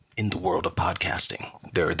In the world of podcasting,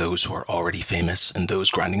 there are those who are already famous and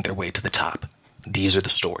those grinding their way to the top. These are the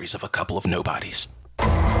stories of a couple of nobodies.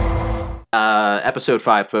 Episode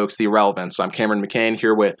 5, folks, The Irrelevance. I'm Cameron McCain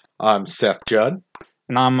here with... I'm Seth Judd.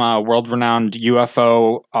 And I'm a world-renowned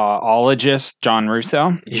UFO-ologist, John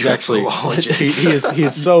Russo. He's actually he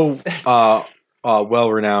is so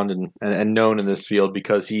well-renowned and known in this field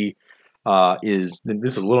because he is.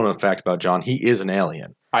 This is a little known fact about John. He is an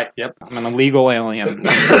alien. Yep, I'm an illegal alien.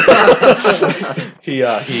 He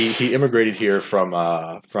immigrated here from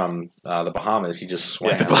the Bahamas. He just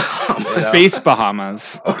swam. Space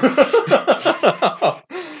Bahamas.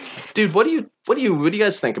 Dude, what do you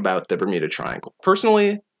guys think about the Bermuda Triangle?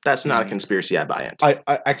 Personally, that's not a conspiracy I buy into.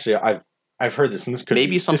 I've heard this, and this could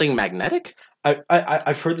maybe something magnetic.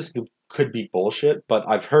 I've heard this could be bullshit, but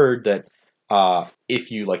I've heard that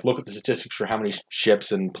if you look at the statistics for how many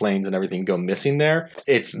ships and planes and everything go missing there,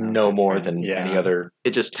 it's no more than any other.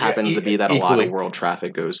 It just happens to be that a lot of world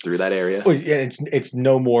traffic goes through that area. Well, yeah, it's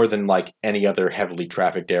no more than any other heavily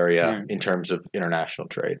trafficked area in terms of international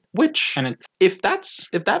trade. Which, if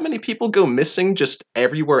that many people go missing just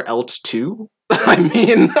everywhere else too, I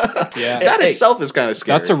mean, that itself is kind of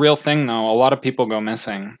scary. That's a real thing, though. A lot of people go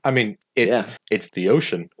missing. I mean, it's the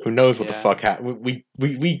ocean. Who knows what the fuck happened?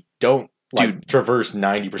 We don't. Traverse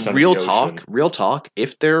 90% of the ocean. Real talk.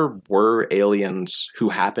 If there were aliens who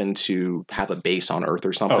happen to have a base on Earth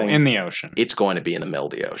or something... in the ocean. It's going to be in the middle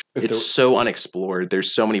of the ocean. It's so unexplored.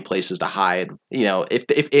 There's so many places to hide. You know,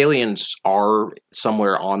 if aliens are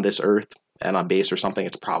somewhere on this Earth and on base or something,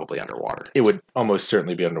 it's probably underwater. It would almost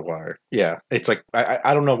certainly be underwater. Yeah. It's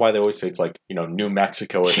I don't know why they always say it's New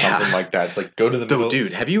Mexico or something like that. It's go to the middle.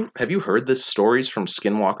 Dude, have you heard the stories from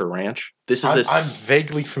Skinwalker Ranch? I'm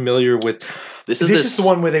vaguely familiar with. This is the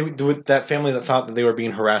one where with that family that thought that they were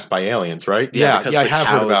being harassed by aliens, right? Yeah, I have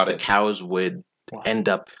heard about it. The cows would end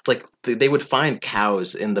up they would find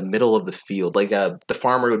cows in the middle of the field. The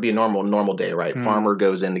farmer would be a normal day, right? Farmer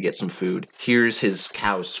goes in to get some food, hears his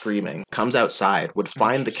cows screaming, comes outside, would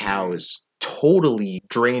find the cows totally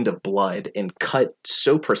drained of blood and cut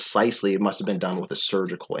so precisely it must have been done with a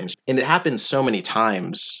surgical instrument. And it happened so many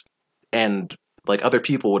times, and other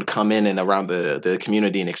people would come in and around the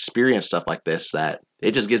community and experience stuff like this that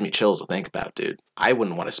it just gives me chills to think about, dude. I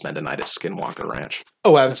wouldn't want to spend a night at Skinwalker Ranch.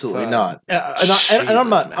 Oh, absolutely not. And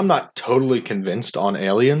I'm not totally convinced on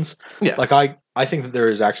aliens. Yeah. I think that there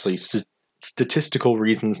is actually statistical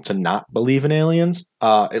reasons to not believe in aliens.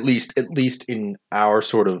 At least in our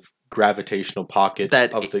sort of gravitational pocket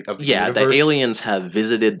of the universe. That aliens have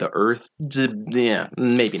visited the Earth. Yeah,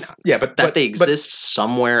 maybe not. Yeah, but they exist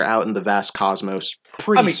somewhere out in the vast cosmos.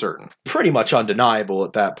 Certain. Pretty much undeniable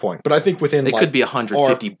at that point. But I think within it could be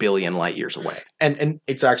 150 billion light years away. And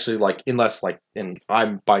it's actually unless and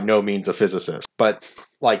I'm by no means a physicist, but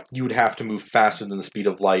you would have to move faster than the speed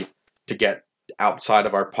of light to get outside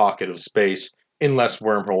of our pocket of space. Unless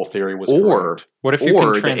wormhole theory was correct. What if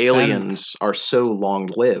the aliens are so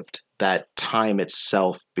long-lived that time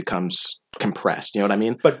itself becomes compressed? You know what I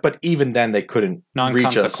mean? But even then, they couldn't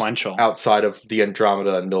reach us outside of the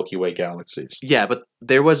Andromeda and Milky Way galaxies. Yeah, but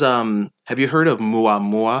there was have you heard of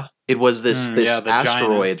Muamua? It was this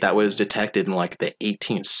asteroid that was detected in the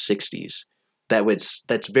 1860s.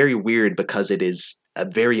 That's very weird because it is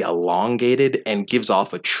very elongated and gives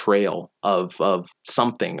off a trail of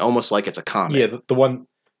something, almost like it's a comet. Yeah, the one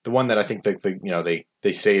that I think they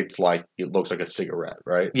say it looks like a cigarette,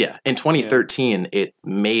 right? Yeah, in 2013, it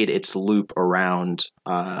made its loop around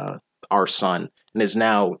our sun and is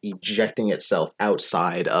now ejecting itself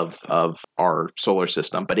outside of our solar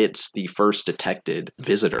system. But it's the first detected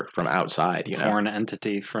visitor from outside. Foreign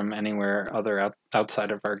entity from anywhere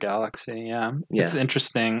outside of our galaxy. Yeah, it's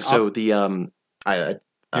interesting. So you're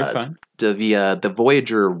fine. The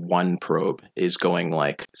Voyager 1 probe is going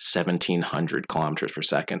 1,700 kilometers per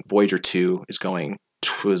second. Voyager 2 is going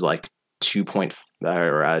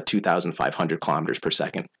 2,500 kilometers per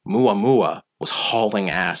second. Muamua was hauling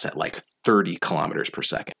ass at 30 kilometers per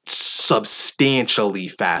second. Substantially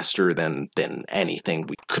faster than anything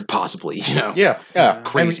we could possibly, Yeah.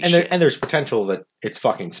 Crazy and there's potential that it's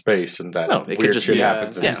fucking space and that it could just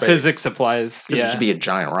happens in space. Physics applies. It could just be a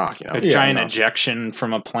giant rock, A giant ejection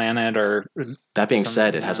from a planet or... That being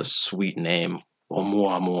said, it has a sweet name.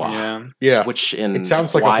 Oumuamua. Yeah. Which in it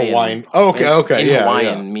sounds like a Hawaiian. Okay. In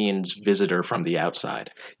Hawaiian means visitor from the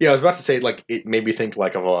outside. Yeah, I was about to say it made me think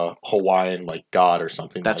of a Hawaiian god or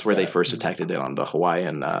something. That's where they first detected it on the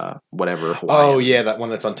Hawaiian Hawaiian. Oh yeah, that one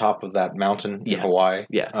that's on top of that mountain in Hawaii.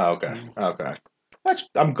 Yeah. Oh, okay. Okay.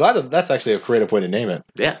 I'm glad that's actually a creative way to name it.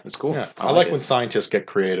 Yeah, it's cool. Yeah. I like when scientists get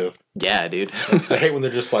creative. Yeah, dude. I hate when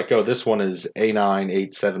they're just like, oh, this one is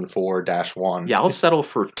A9874-1. Yeah, I'll settle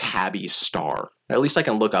for Tabby Star. At least I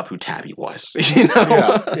can look up who Tabby was. You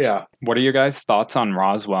know? Yeah. What are your guys' thoughts on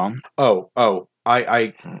Roswell?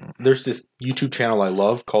 I there's this YouTube channel I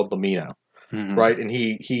love called Lamino. Mm-hmm. Right, and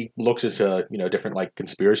he looks into different like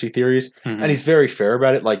conspiracy theories, and he's very fair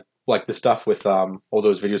about it. Like the stuff with all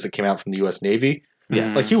those videos that came out from the U.S. Navy.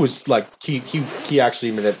 Yeah, like he was like he actually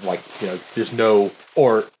admitted like there's no,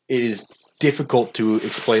 or it is difficult to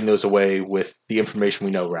explain those away with the information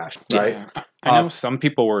we know, right? Yeah. I know some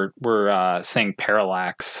people were saying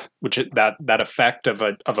parallax, which that effect of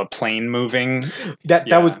a plane moving.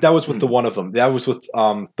 That was with the one of them. That was with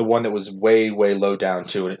the one that was way low down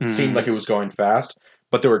too, and it seemed like it was going fast.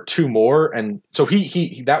 But there were two more, and so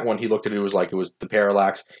he that one he looked at it was like it was the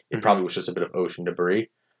parallax. It probably was just a bit of ocean debris.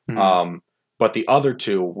 But the other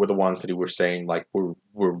two were the ones that he was saying like were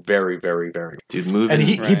very dude moving. And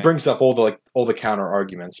he brings up all the counter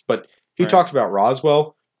arguments, but he talked about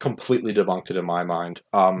Roswell. Completely debunked it in my mind.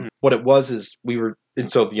 What it was is we were,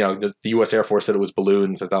 and so the U.S. Air Force said it was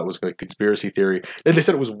balloons. I thought it was a conspiracy theory. Then they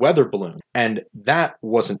said it was weather balloon, and that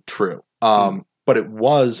wasn't true. But it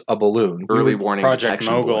was a balloon. Early warning Project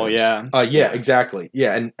detection Mogul, balloons. Yeah, exactly.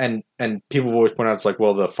 Yeah, and people always point out it's like,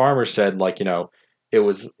 well, the farmer said like it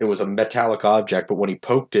was a metallic object, but when he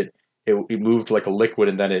poked it, it moved like a liquid,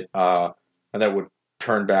 and then it would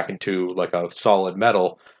turn back into like a solid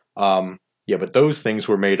metal. Yeah, but those things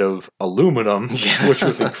were made of aluminum, which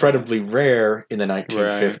was incredibly rare in the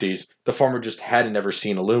 1950s. Right. The farmer just hadn't ever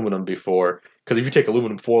seen aluminum before. Because if you take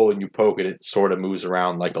aluminum foil and you poke it, it sort of moves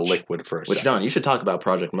around like a liquid for a second. Which, John, you should talk about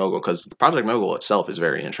Project Mogul, because Project Mogul itself is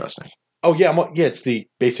very interesting. Oh, yeah. It's the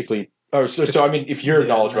basically... Oh, so I mean, if you're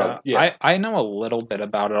knowledgeable... I know a little bit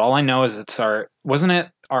about it. All I know is wasn't it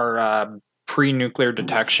our pre-nuclear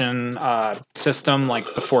detection system, like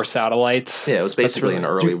before satellites? Yeah, it was basically an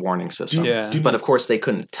early warning system. But of course, they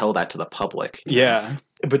couldn't tell that to the public. Yeah.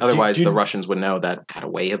 But otherwise, the Russians would know that had a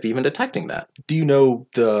way of even detecting that. Do you know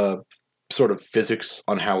the sort of physics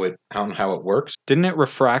on how it works? Didn't it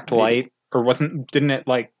refract light? Or didn't it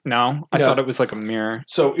no? I thought it was like a mirror.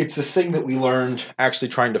 So it's this thing that we learned actually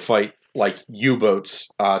trying to fight like U-boats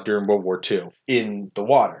during World War II in the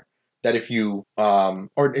water. That if you, or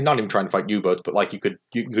not even trying to fight U-boats, but like you could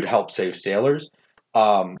help save sailors,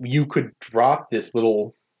 you could drop this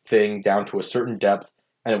little thing down to a certain depth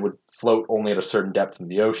and it would float only at a certain depth in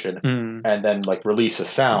the ocean and then like release a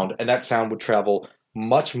sound, and that sound would travel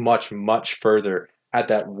much, much, much further at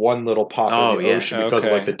that one little pop in the ocean because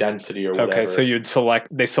of like the density or whatever. Okay, so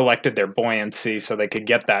they selected their buoyancy so they could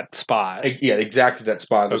get that spot. Yeah, exactly that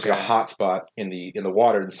spot. There's like a hot spot in the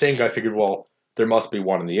water. And the same guy figured, well, there must be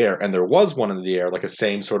one in the air. And there was one in the air, like a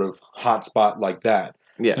same sort of hot spot like that.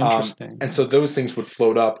 Yeah. Interesting. And so those things would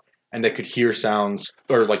float up and they could hear sounds,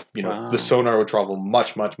 or like, the sonar would travel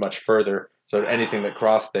much, much, much further. So anything that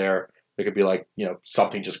crossed there, it could be like,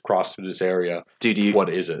 something just crossed through this area. What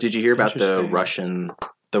is it? Did you hear about the Russian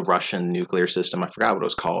nuclear system? I forgot what it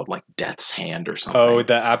was called, like Death's Hand or something. Oh,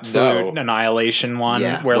 the absolute annihilation one,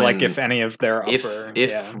 where like if any of their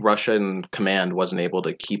if Russian command wasn't able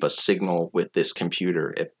to keep a signal with this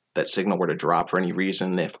computer, if that signal were to drop for any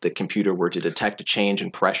reason, if the computer were to detect a change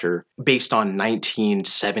in pressure based on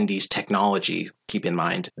 1970s technology, keep in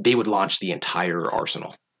mind, they would launch the entire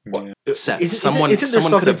arsenal. Well, someone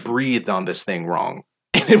could have breathed on this thing wrong,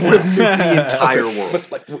 and it would have nuked the entire world.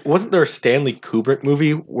 But wasn't there a Stanley Kubrick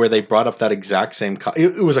movie where they brought up that exact same?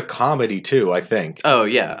 It was a comedy too, I think. Oh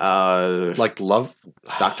yeah, like Love,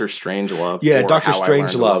 Dr. Strangelove. Yeah, Dr.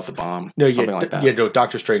 Strangelove. The bomb. No, something like that. Yeah, no,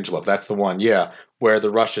 Dr. Strangelove. That's the one. Yeah, where the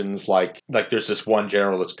Russians like there's this one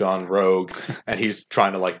general that's gone rogue, and he's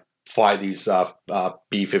trying to like fly these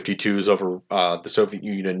B-52s over the Soviet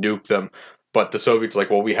Union and nuke them. But the Soviets like,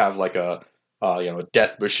 well, we have like a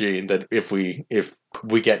death machine that if we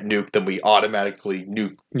get nuked, then we automatically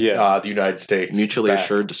nuke the United States. Mutually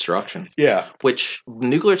assured destruction. Yeah. Which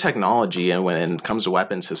nuclear technology, and when it comes to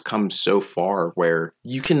weapons, has come so far where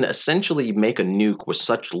you can essentially make a nuke with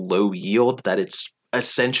such low yield that it's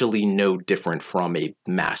essentially no different from a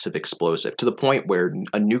massive explosive, to the point where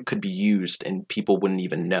a nuke could be used and people wouldn't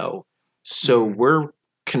even know. So we're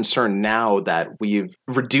concerned now that we've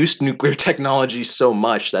reduced nuclear technology so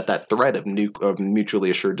much that threat of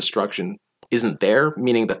mutually assured destruction isn't there,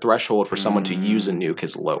 meaning the threshold for someone to use a nuke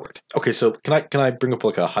is lowered. Okay, so can I bring up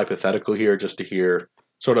like a hypothetical here just to hear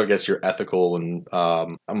sort of, I guess, your ethical and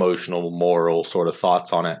emotional, moral sort of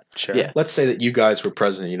thoughts on it. Sure. Yeah. Let's say that you guys were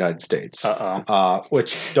president of the United States.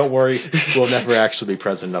 Which, don't worry, will never actually be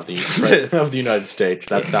president of the United States.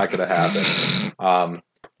 That's not going to happen.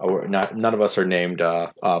 None of us are named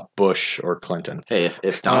Bush or Clinton. Hey,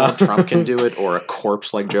 if Donald Trump can do it, or a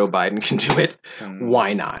corpse like Joe Biden can do it,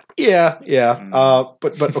 why not? Yeah.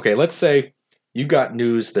 But okay, let's say you got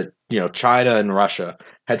news that China and Russia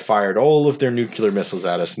had fired all of their nuclear missiles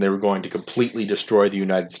at us, and they were going to completely destroy the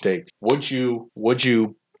United States. Would you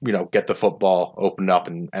get the football, open up,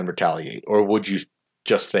 and retaliate, or would you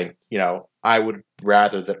just think I would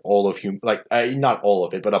rather that all of not all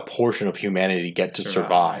of it, but a portion of humanity get to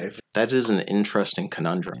survive? That is an interesting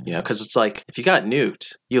conundrum, because it's like, if you got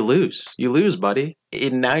nuked, you lose, buddy.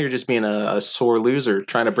 And now you're just being a sore loser,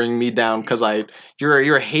 trying to bring me down because you're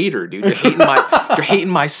a hater, dude. You're hating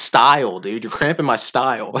my style, dude. You're cramping my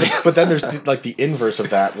style. But then there's the inverse of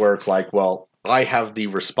that, where it's like, well, I have the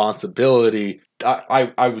responsibility.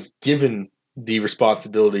 I was given the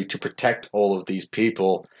responsibility to protect all of these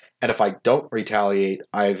people. And if I don't retaliate,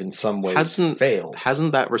 I've in some ways failed.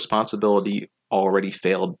 Hasn't that responsibility already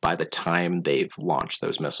failed by the time they've launched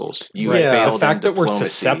those missiles? The fact that we're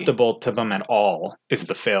susceptible to them at all is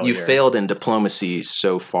the failure. You failed in diplomacy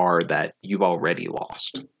so far that you've already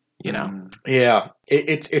lost. Yeah,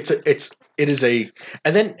 it is a,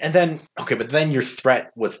 and then okay, but then your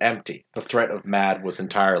threat was empty. The threat of MAD was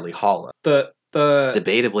entirely hollow. The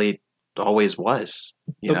debatably always was.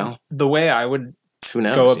 The way I would. Who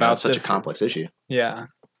knows? Go about it's such a complex issue. Yeah.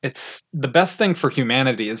 It's the best thing for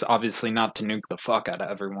humanity is obviously not to nuke the fuck out of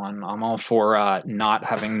everyone. I'm all for not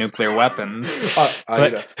having nuclear weapons.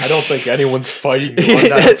 I don't think anyone's fighting you on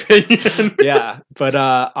that opinion. Yeah, but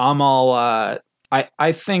I'm all.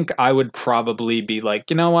 I think I would probably be like,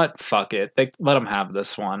 you know what? Fuck it. Let them have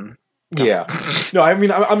this one. Yeah. No, I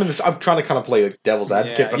mean, I'm in this. I'm trying to kind of play like devil's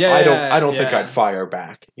advocate, but I don't think I'd fire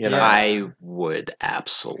back. I would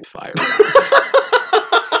absolutely fire back.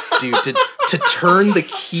 Dude, to turn the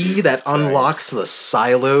key that unlocks the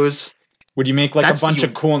silos. Would you make a bunch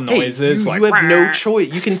of cool noises? You have no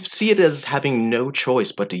choice. You can see it as having no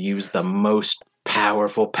choice but to use the most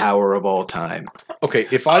powerful power of all time. Okay,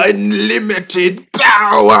 unlimited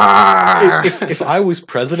power. If I was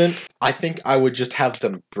president, I think I would just have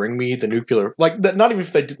them bring me the nuclear. Not even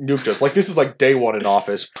if they nuked us. This is day one in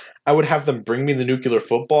office. I would have them bring me the nuclear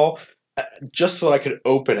football, just so that I could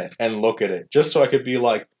open it and look at it. Just so I could be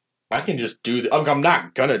like, I can just do this. I'm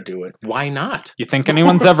not gonna do it. Why not? You think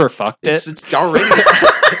anyone's ever fucked it? It's already.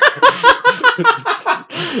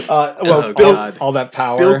 Bill, all that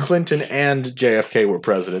power. Bill Clinton and JFK were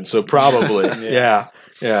president, so probably, yeah.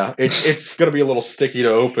 It's gonna be a little sticky to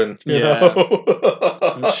open.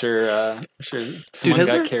 I'm sure someone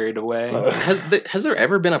got carried away. Has there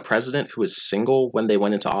ever been a president who was single when they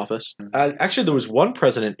went into office? Actually, there was one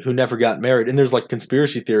president who never got married, and there's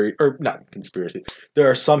conspiracy theory, or not conspiracy. There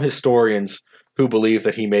are some historians who believe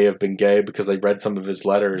that he may have been gay because they read some of his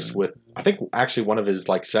letters with, I think, actually one of his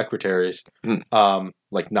secretaries, not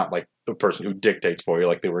the person who dictates for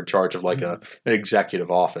you, they were in charge of an executive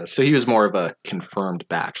office. So he was more of a confirmed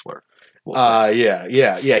bachelor. We'll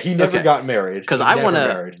yeah. He never got married because I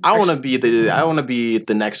want to be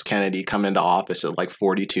the next Kennedy coming into office at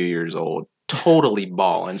 42 years old. Totally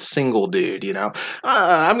balling, single dude, I'm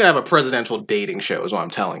gonna have a presidential dating show is what I'm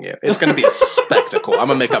telling you. It's gonna be a spectacle. I'm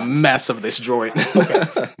gonna make a mess of this joint.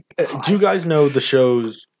 Okay. Do you guys know the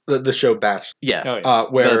show Bachelor? Yeah.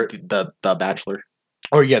 Where the Bachelor.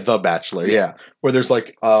 Oh yeah, The Bachelor, yeah. Where there's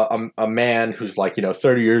a man who's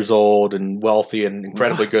 30 years old and wealthy and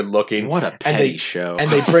incredibly good looking. What a petty show.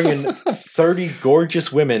 And they bring in 30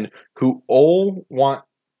 gorgeous women who all want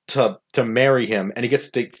to marry him, and he gets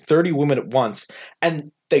to date 30 women at once,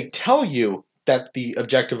 and they tell you that the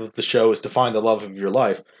objective of the show is to find the love of your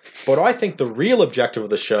life. But I think the real objective of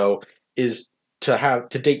the show is to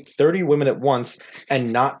date 30 women at once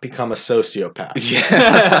and not become a sociopath.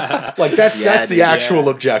 Yeah. That's the actual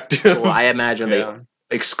objective. Well, I imagine they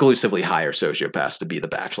exclusively hire sociopaths to be the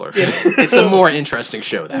Bachelor. It's a more interesting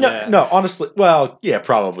show that way. No, honestly, well, yeah,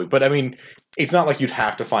 probably. But I mean, it's not like you'd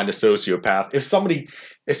have to find a sociopath. If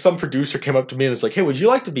some producer came up to me and was like, hey, would you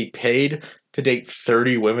like to be paid to date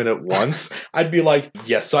 30 women at once? I'd be like,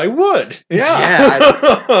 yes, I would.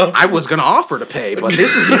 Yeah. I was going to offer to pay, but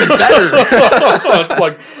this is even better. It's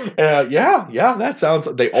that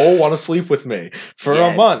sounds, they all want to sleep with me for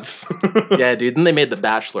a month. Yeah, dude. Then they made The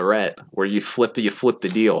Bachelorette where you flip the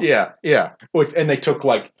deal. Yeah. And they took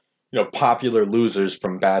popular losers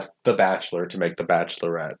from The Bachelor to make The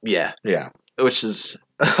Bachelorette. Yeah. Yeah. Which is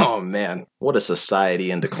Oh man, what a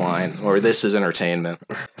society in decline! Or this is entertainment.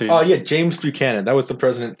 Oh yeah, James Buchanan. That was the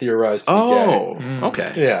president theorized to be gay.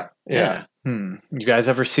 Okay. Yeah. You guys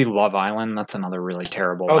ever see Love Island? That's another really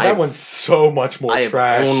terrible. Oh, that one's so much more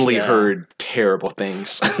trash. I've only heard terrible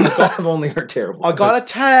things. I've only heard terrible. I got a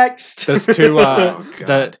text. Those two.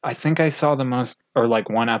 I think I saw the most, or like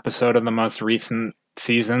one episode of the most recent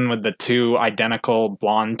season with the two identical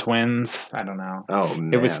blonde twins. I don't know. Oh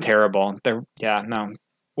man, it was terrible. No.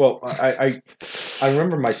 Well, I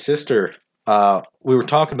remember my sister. We were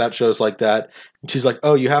talking about shows like that, and she's like,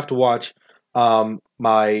 "Oh, you have to watch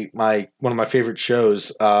my one of my favorite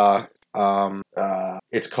shows.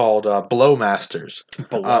 It's called Blowmasters.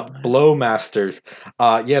 Blowmasters.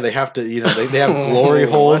 Yeah, they have to. They have glory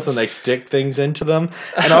holes and they stick things into them.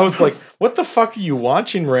 And I was like, "What the fuck are you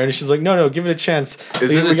watching, Rand?" And she's like, "No, give it a chance.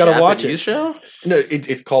 We gotta watch it." Show? No,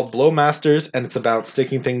 it's called Blowmasters, and it's about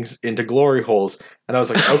sticking things into glory holes. And I was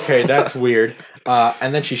like, "Okay, that's weird."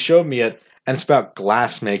 And then she showed me it. And it's about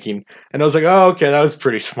glass making. And I was like, oh, okay, that was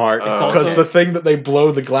pretty smart. Because the thing that they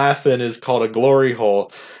blow the glass in is called a glory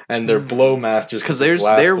hole. And they're blow masters. Because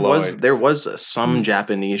there was some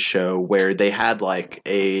Japanese show where they had like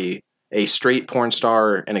a straight porn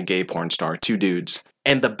star and a gay porn star, two dudes.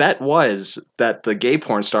 And the bet was that the gay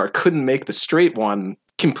porn star couldn't make the straight one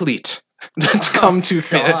complete. come to a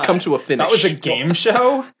finish. That was a game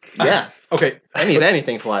show? Yeah. Okay.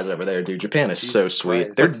 Anything flies over there, dude. Japan is so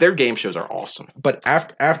sweet. Their game shows are awesome. But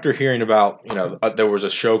after hearing about, there was a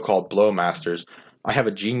show called Blowmasters, I have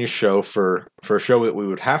a genius show for a show that we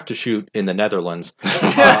would have to shoot in the Netherlands. You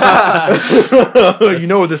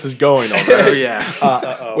know where this is going on, right? Oh,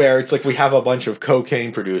 yeah. Where it's like we have a bunch of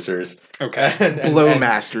cocaine producers. Okay.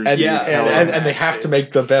 Blowmasters. And they have to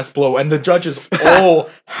make the best blow. And the judges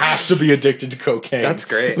all have to be addicted to cocaine. That's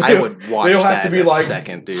great. I would watch that in a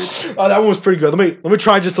second, dude. Oh, that one was pretty good. Let me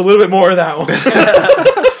try just a little bit more of that one.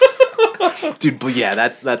 Dude, but yeah,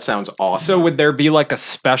 that sounds awesome. So would there be like a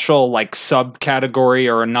special like subcategory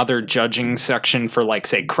or another judging section for like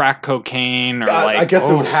say crack cocaine or like I guess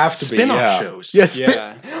there would have to be spin-off shows. Yeah,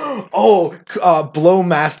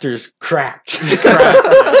 Blowmasters Cracked.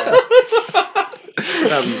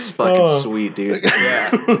 That was fucking sweet, dude.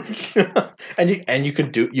 Yeah. and you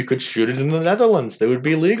could shoot it in the Netherlands. They would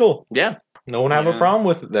be legal. Yeah. No one have a problem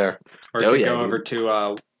with it there. Or go over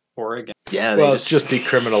to Oregon. Yeah, it's just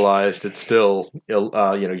decriminalized. It's still, you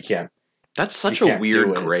can't. That's such a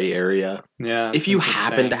weird gray area. Yeah. If you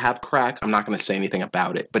happen to have crack, I'm not going to say anything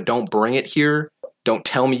about it, but don't bring it here. Don't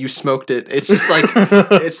tell me you smoked it. It's just like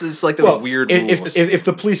those weird rules. If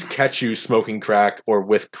the police catch you smoking crack or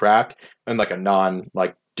with crack and like a non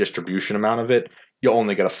distribution amount of it, you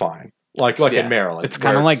only get a fine. Like in Maryland. It's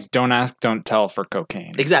kind of like don't ask, don't tell for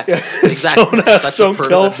cocaine. Exactly. Don't ask, don't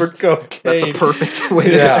tell for cocaine. That's a perfect way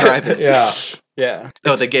to describe it. Yeah.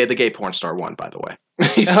 Oh, the gay porn star won, by the way.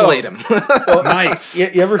 He slayed him. Well, nice.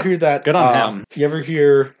 You ever hear that? Good on him. You ever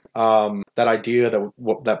hear that idea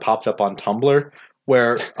that popped up on Tumblr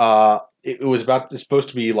where it was it's supposed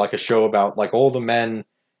to be like a show about like all the men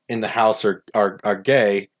in the house are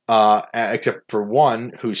gay except for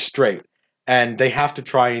one who's straight. And they have to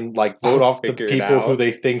try and vote off the people who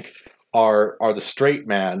they think are the straight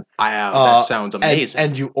man. That sounds amazing.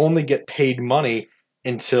 And you only get paid money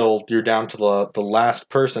until you're down to the last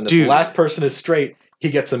person. If the last person is straight, he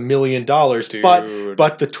gets $1 million.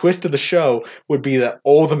 But the twist of the show would be that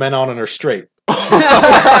all the men on it are straight.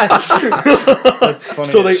 That's funny.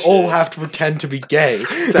 So they all have to pretend to be gay.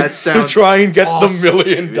 That sounds to try and get awesome, the $1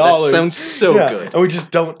 million. That sounds so good. And we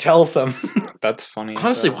just don't tell them. That's funny.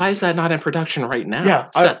 Honestly, why is that not in production right now? Yeah,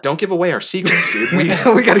 Seth, don't give away our secrets, dude. We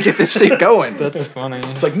got to get this shit going. That's funny.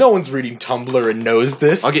 It's like no one's reading Tumblr and knows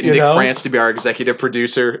this. I'll get Nick France to be our executive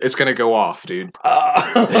producer. It's gonna go off, dude.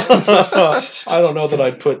 I don't know that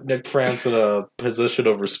I'd put Nick France in a position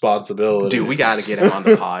of responsibility. Dude, we got to get him on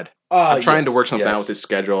the pod. I'm trying to work something out with his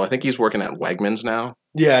schedule. I think he's working at Wegmans now.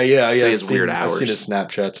 Yeah. So he has weird hours. I've seen his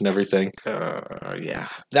Snapchats and everything. Yeah.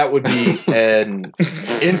 That would be an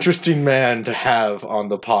interesting man to have on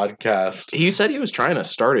the podcast. He said he was trying to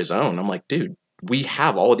start his own. I'm like, dude, we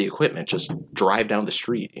have all the equipment. Just drive down the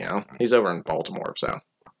street, He's over in Baltimore, so.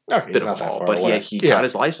 Okay, bit of a haul. But he got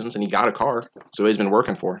his license and he got a car. So he's been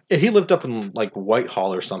working for. Yeah, he lived up in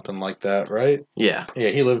Whitehall or something like that, right? Yeah. Yeah,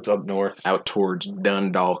 he lived up north. Out towards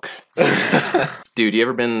Dundalk. Dude,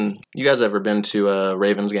 you guys ever been to a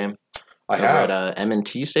Ravens game? I have. At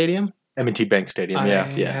M&T Stadium? M&T Bank Stadium,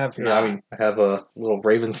 yeah. I have a little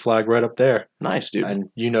Ravens flag right up there. Nice, dude. And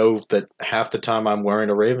you know that half the time I'm wearing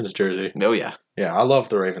a Ravens jersey. Oh, yeah. Yeah, I love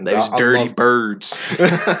the Ravens. Those dirty birds.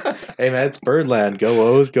 Hey man, it's Birdland. Go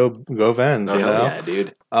O's, go Vens. Oh, you know, yeah,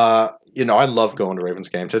 dude. I love going to Ravens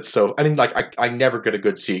games. It's so. I mean, like I never get a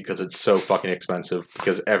good seat because it's so fucking expensive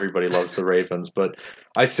because everybody loves the Ravens. But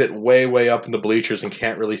I sit way up in the bleachers and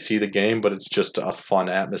can't really see the game. But it's just a fun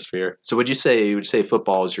atmosphere. So would you say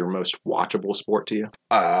football is your most watchable sport to you?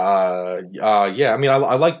 Yeah. I mean,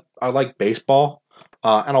 I like baseball.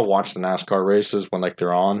 And I'll watch the NASCAR races when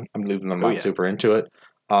they're on. I'm not super into it.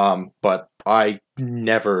 But I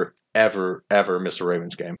never ever miss a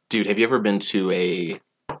Ravens game. Dude, have you ever been to a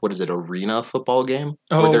arena football game?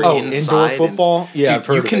 Oh, where they're inside indoor football? Yeah, I've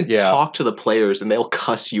heard you can of it, yeah. talk to the players and they'll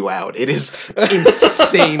cuss you out. It is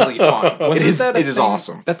insanely fun. It is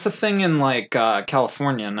awesome. That's a thing in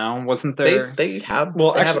California, no? Wasn't there? They have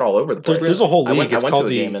it all over the place. There's a whole league. I went to a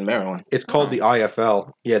game in Maryland. It's called the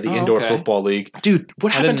IFL. Yeah, the Indoor Football League. Dude,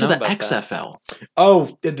 what happened to the XFL?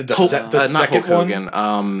 Oh, the not second Hulk Hogan.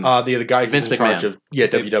 one. The guy who's Vince in charge McMahon.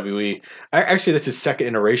 of WWE. Actually, that's his second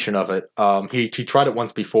iteration of it. He tried it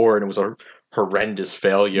once before and it was a horrendous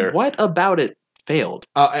failure. What about it failed?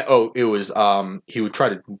 It was he would try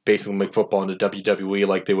to basically make football into WWE,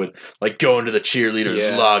 like they would go into the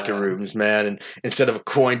cheerleaders' locker rooms, man, and instead of a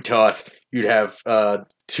coin toss, you'd have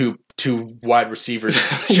two wide receivers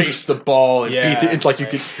chase the ball and beat it. It's like you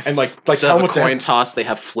could instead of a coin toss, they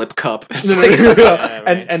have flip cup. And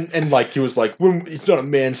he was like, it's not a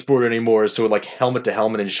man sport anymore, so helmet to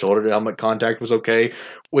helmet and shoulder to helmet contact was okay,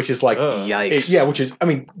 which is yikes. Which is, I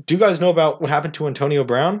mean, do you guys know about what happened to Antonio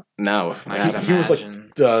Brown? No, he was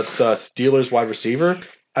the Steelers wide receiver.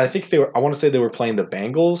 I think I want to say they were playing the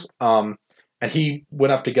Bengals, and he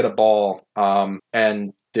went up to get a ball,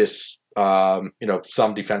 and this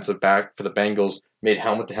some defensive back for the Bengals made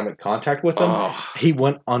helmet-to-helmet contact with him. Oh. He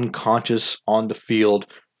went unconscious on the field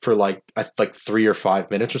for 3 or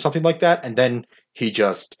 5 minutes or something like that, and then he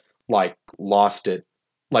just lost it.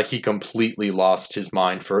 He completely lost his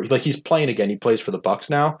mind he's playing again. He plays for the Bucs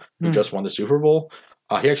now, who just won the Super Bowl.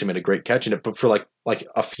 He actually made a great catch in it, but for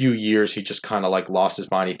a few years, he just kind of lost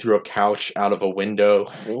his mind. He threw a couch out of a window.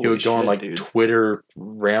 He would go on Twitter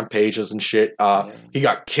rampages and shit. He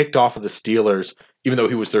got kicked off of the Steelers, even though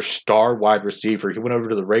he was their star wide receiver. He went over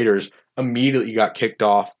to the Raiders, immediately got kicked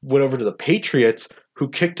off. Went over to the Patriots, who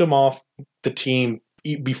kicked him off the team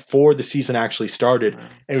before the season actually started, and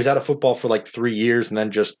he was out of football for 3 years, and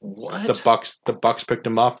then just the Bucs picked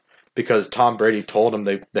him up because Tom Brady told him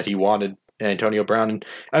that he wanted Antonio Brown. And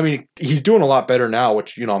I mean, he's doing a lot better now,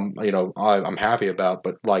 which I'm happy about.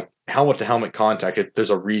 But helmet to helmet contact, there's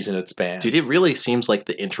a reason it's banned. Dude, it really seems like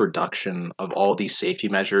the introduction of all these safety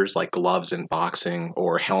measures, like gloves in boxing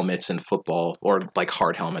or helmets in football, or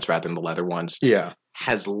hard helmets rather than the leather ones. Yeah.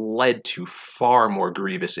 Has led to far more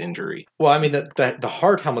grievous injury. Well, I mean, the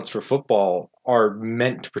hard helmets for football are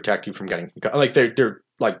meant to protect you from getting they're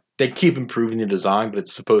they keep improving the design, but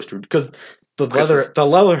it's supposed to, because the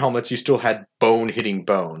leather helmets, you still had bone hitting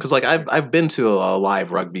bone. Because I've been to a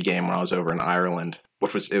live rugby game when I was over in Ireland,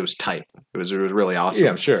 it was tight. It was really awesome.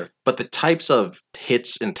 Yeah, I'm sure. But the types of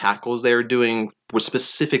hits and tackles they were doing were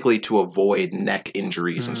specifically to avoid neck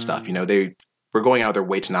injuries and stuff. They were going out of their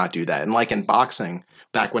way to not do that. And in boxing,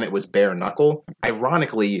 back when it was bare knuckle,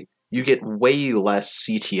 ironically, you get way less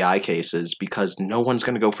CTI cases because no one's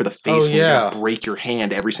going to go for the face when you break your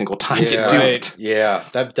hand every single time you do it. Yeah,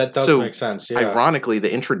 that does make sense. Yeah. Ironically,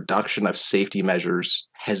 the introduction of safety measures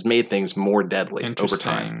has made things more deadly over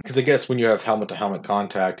time. Because I guess when you have helmet-to-helmet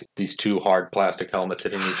contact, these two hard plastic helmets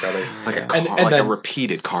hitting each other. A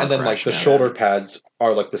repeated car crash. And then the shoulder pads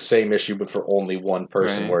are the same issue, but for only one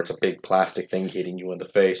person, where it's a big plastic thing hitting you in the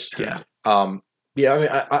face. Yeah. Yeah, I mean,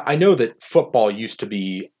 I know that football used to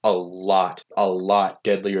be a lot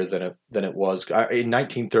deadlier than it was. In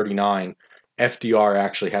 1939, FDR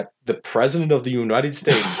actually had the president of the United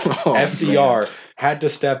States. FDR had to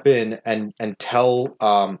step in and tell.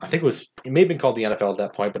 I think it may have been called the NFL at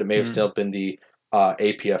that point, but it may have still been the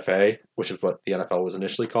APFA, which is what the NFL was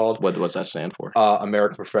initially called. What does that stand for?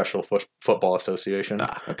 American Professional Football Association.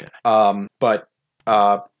 Okay. But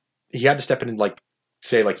he had to step in and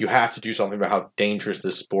say you have to do something about how dangerous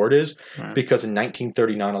this sport is, because in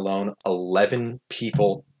 1939 alone, 11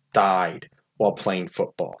 people died while playing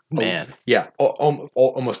football. Man. Yeah,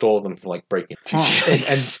 almost all of them breaking.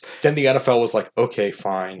 And then the NFL was like, okay,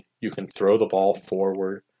 fine, you can throw the ball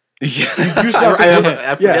forward. Yeah.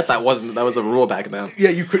 I forget that was a rule back then. Yeah,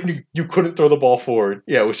 you couldn't throw the ball forward.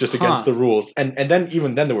 Yeah, it was just against the rules. And then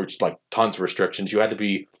even then there were just tons of restrictions. You had to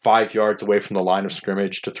be 5 yards away from the line of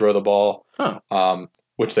scrimmage to throw the ball.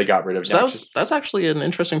 Which they got rid of. So that's actually an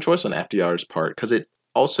interesting choice on FDR's part, because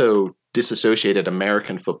also disassociated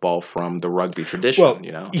American football from the rugby tradition. Well,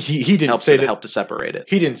 he didn't say that helped to separate it.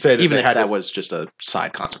 He didn't say that even they if had that was just a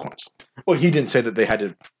side consequence. Well, he didn't say that they had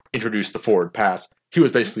to introduce the forward pass. He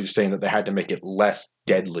was basically just saying that they had to make it less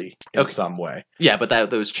deadly in some way. Yeah, but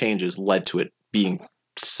those changes led to it being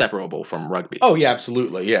separable from rugby. Oh yeah,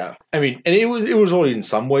 absolutely. Yeah, I mean, and it was already in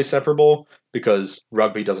some way separable because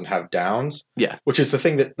rugby doesn't have downs. Yeah, which is the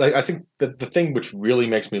thing that I think that the thing which really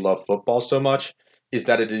makes me love football so much is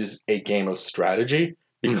that it is a game of strategy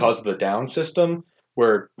because of the down system,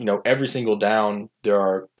 where every single down there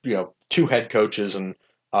are 2 head coaches and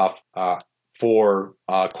 4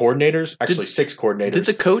 coordinators. Actually, 6 coordinators. Did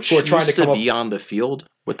the coach who are trying to be on the field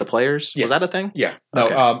with the players? Yes. Was that a thing? Yeah. No,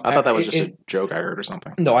 okay. I thought that was just a joke I heard or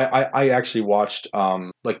something. No, I actually watched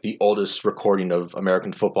like the oldest recording of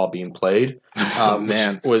American football being played. Oh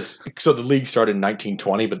man, so the league started in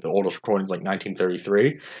 1920, but the oldest recording is like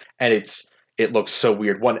 1933, and it looks so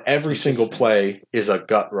weird. Every single play is a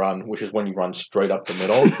gut run, which is when you run straight up the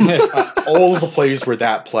middle. All of the plays were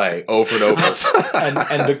that play over and over,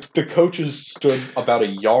 and the coaches stood about a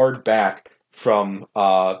yard back from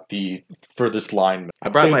the furthest lineman. I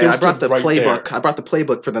brought the playbook. There. I brought the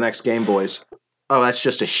playbook for the next game, boys. Oh, that's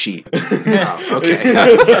just a sheet. Oh, okay,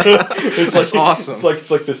 that's awesome. It's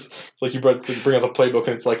like you bring out the playbook,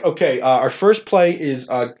 and it's like, okay, our first play is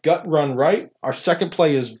gut run right. Our second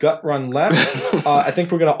play is gut run left. I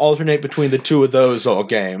think we're gonna alternate between the 2 of those all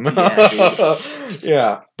game.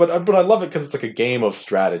 Yeah, but I love it because it's like a game of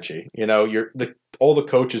strategy. All the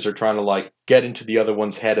coaches are trying to like get into the other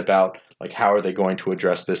one's head about like how are they going to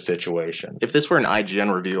address this situation. If this were an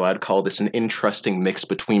IGN review, I'd call this an interesting mix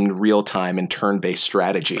between real time and turn-based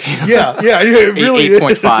strategy. Yeah, it really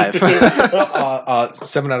 8.5.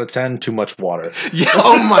 7 out of 10. Too much water. Yeah.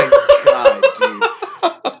 Oh my god, dude.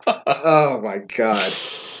 Oh my god.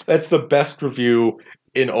 That's the best review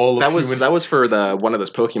in all of that was for one of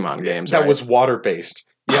those Pokemon games. That was water based.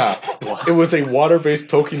 Yeah, it was a water-based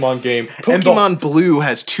Pokemon game. Pokemon Blue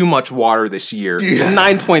has too much water this year.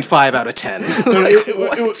 9.5 out of 10.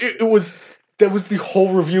 It was the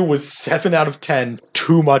whole review was 7 out of 10.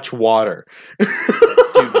 Too much water.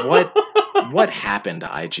 Dude, what happened to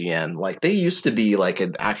IGN? Like, they used to be like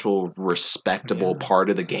an actual respectable part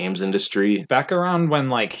of the games industry. Back around when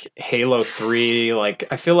like Halo 3, like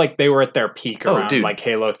I feel like they were at their peak around like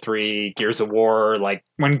Halo 3, Gears of War, like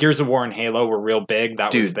when Gears of War and Halo were real big,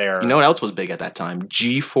 that was there. You know what else was big at that time?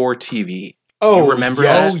 G4 TV. Oh, you remember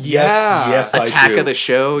that? Oh, yeah. Yes, Attack of the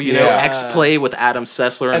Show, X-Play with Adam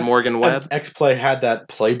Sessler and Morgan Webb. X-Play had that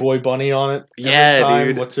Playboy bunny on it. Yeah,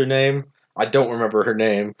 dude. What's her name? I don't remember her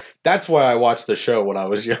name. That's why I watched the show when I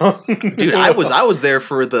was young. Dude, I was there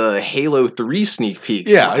for the Halo 3 sneak peek.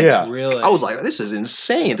 Yeah. Really? I was like, this is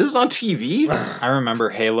insane. This is on TV? I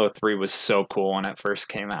remember Halo 3 was so cool when it first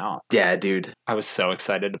came out. Yeah, dude. I was so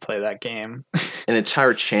excited to play that game. An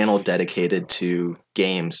entire channel dedicated to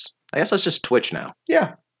games. I guess that's just Twitch now.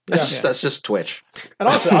 Yeah. That's just Twitch. And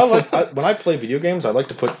also, when I play video games, I like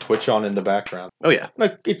to put Twitch on in the background. Oh yeah,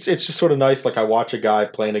 like it's just sort of nice. Like I watch a guy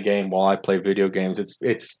playing a game while I play video games.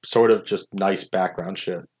 It's sort of just nice background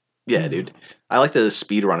shit. Yeah, dude. I like the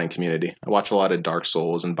speedrunning community. I watch a lot of Dark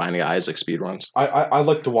Souls and Binding of Isaac speedruns. I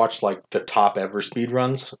like to watch like the top ever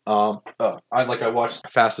speedruns. I watched the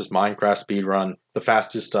fastest Minecraft speedrun, the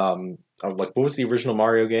fastest what was the original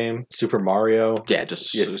Mario game? Super Mario. Yeah,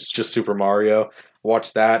 just Super Mario. I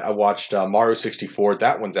watched that. I watched Mario 64.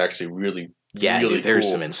 That one's actually really dude, there's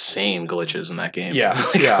cool. some insane glitches in that game. Yeah,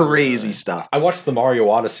 crazy stuff. I watched the Mario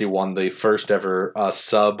Odyssey one, the first ever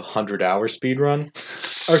sub 100-hour speedrun.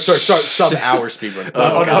 Or sorry, sub hour speedrun.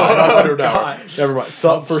 Oh, no, 100 hour. Never mind.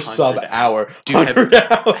 Sub hour. Dude,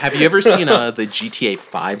 have you ever seen the GTA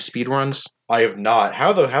 5 speedruns? I have not.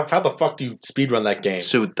 How the fuck do you speedrun that game?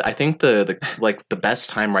 So I think the best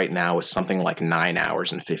time right now is something like 9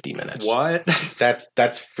 hours and 50 minutes. What? That's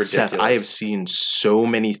ridiculous. Seth, I have seen so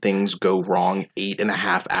many things go wrong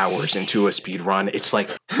 8.5 hours into a speedrun. It's like,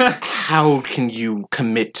 how can you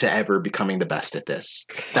commit to ever becoming the best at this?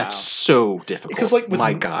 That's so difficult. Because like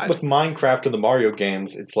my God, with Minecraft and the Mario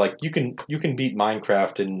games, it's like you can beat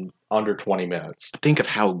Minecraft in under 20 minutes. Think of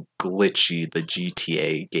how glitchy the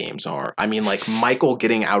GTA games are. I mean, like Michael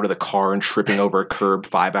getting out of the car and tripping over a curb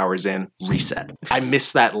 5 hours in, reset. I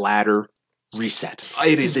missed that ladder, reset.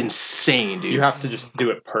 It is insane, dude. You have to just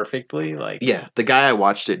do it perfectly. Yeah, the guy I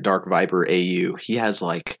watched at Dark Viper AU, he has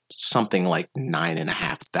like something like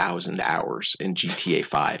 9,500 hours in GTA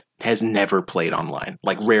 5. Has never played online.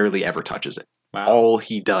 Like rarely ever touches it. Wow. All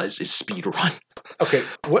he does is speed run. Okay,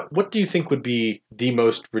 what do you think would be the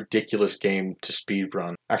most ridiculous game to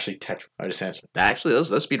speedrun? Actually, Tetris. I just answered. Actually,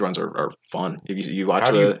 those speedruns are fun. You watch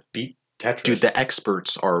How do you beat Tetris? Dude, the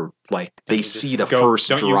experts are like they see the first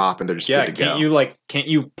drop and they're just good to go. Can't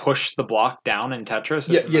you push the block down in Tetris?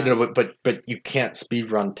 But you can't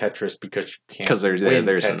speedrun Tetris because you can't. Because there's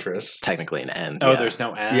Tetris. Technically an end. Oh, there's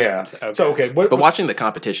no end. Yeah. Okay. So but watching the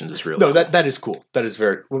competitions is really cool. That is cool. That is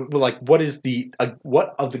very like. What is the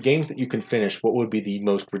what of the games that you can finish? What would be the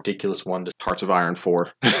most ridiculous one? Hearts of Iron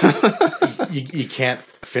 4. you can't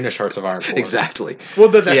finish Hearts of Iron 4. Exactly. Well,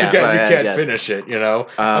 that's again, you can't finish it. You know.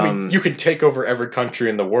 I mean, you can take over every country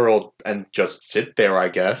in the world and just sit there. I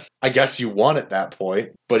guess you won at that point.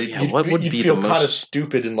 But you'd feel kind of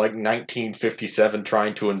stupid in like 1957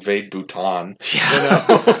 trying to invade Bhutan. Yeah.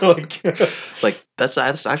 You know? like that's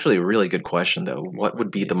actually a really good question though. What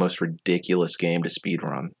would be the most ridiculous game to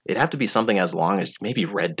speedrun? It'd have to be something as long as maybe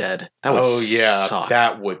Red Dead. That would suck.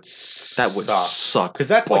 That would suck. Because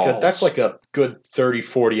that's like a good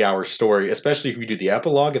 30-40 hour story, especially if you do the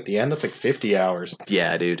epilogue at the end. That's like 50 hours.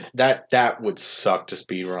 Yeah, dude. That would suck to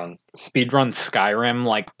speedrun. Speedrun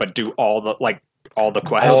Skyrim, but do all the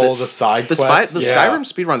quests. All the side quests. The Skyrim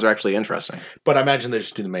speedruns are actually interesting. But I imagine they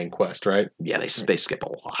just do the main quest, right? Yeah, they skip a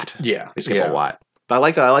lot. Yeah. They skip a lot. But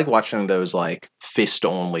I like watching those like fist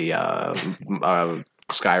only Skyrim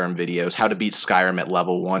videos. How to beat Skyrim at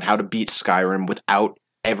level 1. How to beat Skyrim without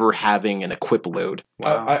ever having an equip load.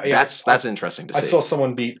 Wow. That's interesting to see. I saw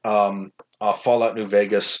someone beat Fallout New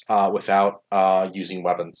Vegas without using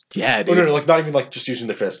weapons. Yeah, dude. No, not even just using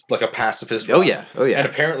the fist, like a pacifist. Oh yeah. And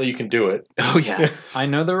apparently you can do it. Oh yeah. I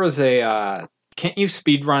know there was a. Can't you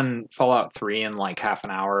speedrun Fallout 3 in like half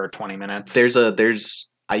an hour or 20 minutes?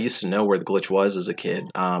 I used to know where the glitch was as a kid.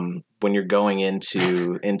 When you're going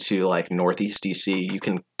into like Northeast DC, you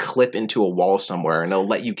can clip into a wall somewhere, and they'll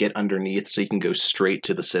let you get underneath, so you can go straight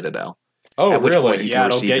to the Citadel. Oh, at which really? Point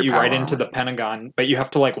it'll get you right into the Pentagon, but you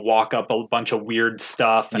have to walk up a bunch of weird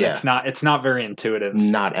stuff, and it's not very intuitive.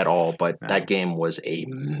 Not at all. But that game was a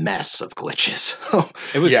mess of glitches.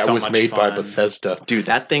 It was made fun. by Bethesda. Dude,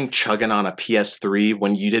 that thing chugging on a PS3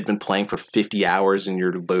 when you'd been playing for 50 hours and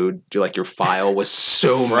your file was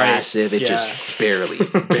so massive it just barely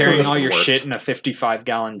carrying all your worked. shit in a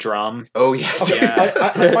 55-gallon drum. Oh yeah.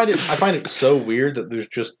 I find it so weird that there's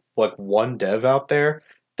just one dev out there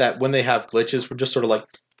that when they have glitches, we're just sort of like,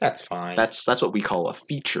 that's fine. That's what we call a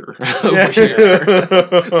feature.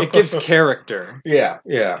 It gives character. Yeah.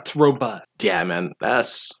 It's robust. Yeah, man.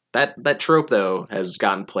 That trope though has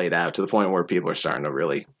gotten played out to the point where people are starting to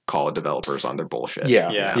really call developers on their bullshit.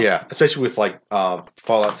 Yeah. Especially with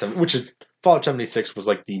Fallout 7, which is Fallout 76 was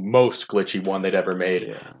the most glitchy one they'd ever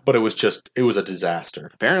made, but it was a disaster.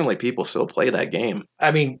 Apparently, people still play that game.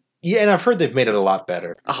 I mean. Yeah, and I've heard they've made it a lot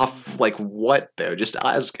better. What though? Just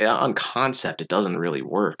as on concept, it doesn't really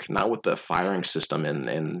work. Not with the firing system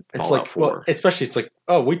in Fallout 4. Well, especially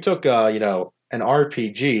we took an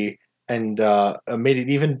RPG and made it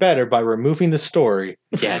even better by removing the story.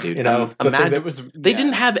 Yeah, dude. They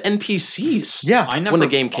didn't have NPCs. Yeah, when the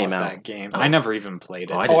game came out. That game. I never even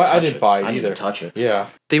played it. I didn't buy it either. I didn't touch it. Yeah,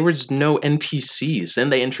 there was no NPCs.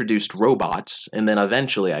 Then they introduced robots, and then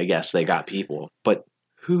eventually, I guess they got people, but.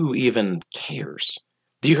 Who even cares?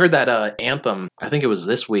 You heard that Anthem, I think it was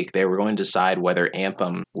this week, they were going to decide whether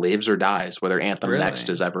Anthem lives or dies, whether Anthem Next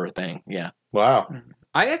is ever a thing. Yeah. Wow.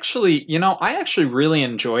 I actually really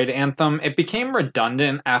enjoyed Anthem. It became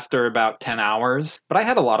redundant after about 10 hours, but I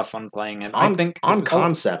had a lot of fun playing it. I think on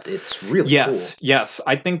concept, it's really cool. Yes.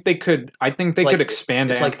 I think they could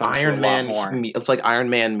expand it's Anthem like Iron Man. More. It's like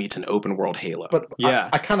Iron Man meets an open world Halo. But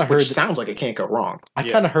I kind of heard, which sounds like it can't go wrong. I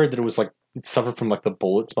kind of heard that it was it suffered from the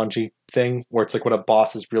bullet spongy thing, where it's when a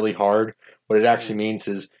boss is really hard, what it actually means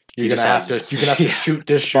is you're gonna have to shoot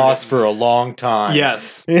this boss for a long time.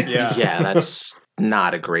 Yes. Yeah, that's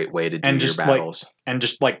not a great way to do your battles. And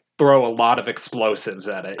just throw a lot of explosives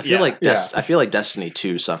at it. I feel like Destiny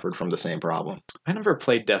 2 suffered from the same problem. I never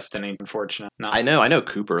played Destiny, unfortunately. No. I know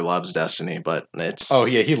Cooper loves Destiny, but it's... Oh,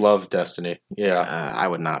 yeah, he loves Destiny. Yeah. I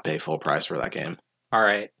would not pay full price for that game. All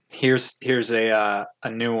right. Here's a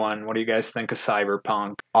new one. What do you guys think of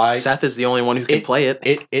Cyberpunk? Seth is the only one who can play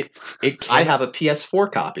it. I have a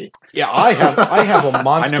PS4 copy. Yeah, I have a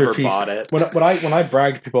monster I never PC. Bought it. When I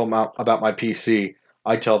brag to people about my PC,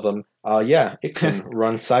 I tell them, it can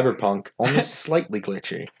run Cyberpunk, only slightly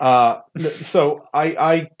glitchy. So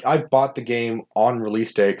I bought the game on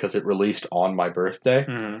release day because it released on my birthday.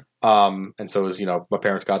 Mm-hmm. And so it was, my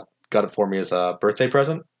parents got it for me as a birthday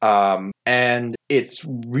present. And it's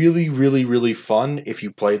really, really, really fun if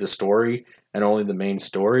you play the story and only the main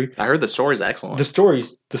story. I heard the story's excellent.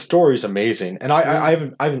 The story's amazing, and I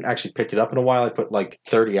haven't actually picked it up in a while. I put like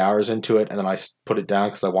 30 hours into it, and then I put it down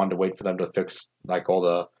because I wanted to wait for them to fix like all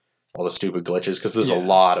the stupid glitches, because there's a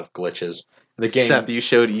lot of glitches. The game, Seth,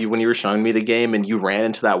 when you were showing me the game, and you ran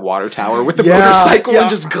into that water tower with the motorcycle and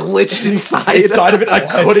just glitched inside of it.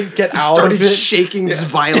 I couldn't get out of it. Started shaking just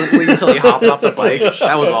violently until he hopped off the bike.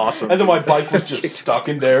 That was awesome. And then my bike was just stuck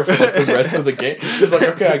in there for like, the rest of the game. It was like,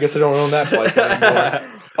 okay, I guess I don't own that bike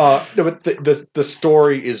anymore. No, but the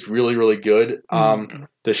story is really, really good.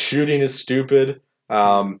 The shooting is stupid.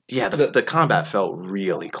 The combat felt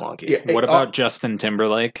really clunky. Yeah, what about Justin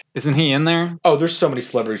Timberlake? Isn't he in there? Oh, there's so many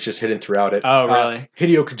celebrities just hidden throughout it. Oh, really?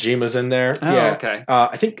 Hideo Kojima's in there. Oh, yeah. Okay.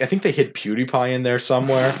 I think they hid PewDiePie in there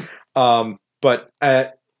somewhere. But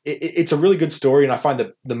it's a really good story, and I find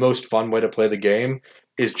that the most fun way to play the game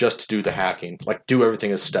is just to do the hacking, like do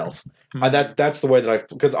everything as stealth. That's the way that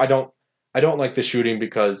because I don't like the shooting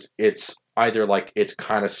because it's either like it's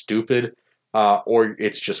kind of stupid. Or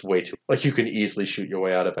it's just way too... Like, you can easily shoot your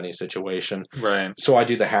way out of any situation. Right. So I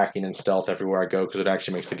do the hacking and stealth everywhere I go, because it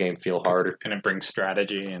actually makes the game feel harder. And it brings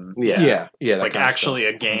strategy and... Yeah. It's like actually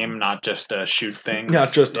a game, not just a shoot thing.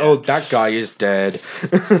 Not just, oh, that guy is dead.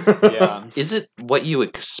 Yeah. Is it what you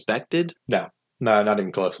expected? No, not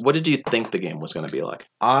even close. What did you think the game was going to be like?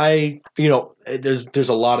 There's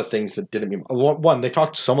a lot of things that didn't mean... One, they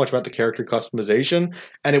talked so much about the character customization,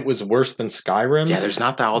 and it was worse than Skyrim's. Yeah, there's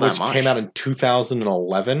not all that much. Came out in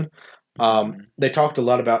 2011. They talked a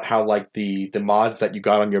lot about how, like, the mods that you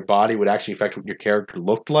got on your body would actually affect what your character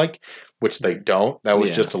looked like, which they don't. That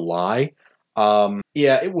was just a lie.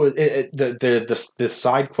 It was... The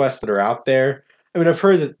side quests that are out there... I mean, I've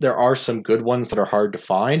heard that there are some good ones that are hard to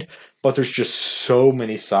find, but there's just so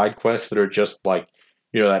many side quests that are just like,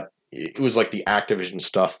 that it was like the Activision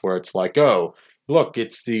stuff where it's like, oh, look,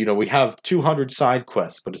 it's we have 200 side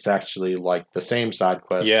quests, but it's actually like the same side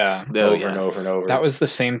quest over and over and over. That was the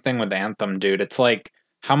same thing with Anthem, dude. It's like,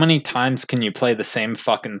 how many times can you play the same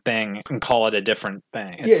fucking thing and call it a different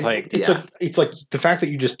thing? It's like the fact that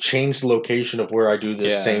you just changed the location of where I do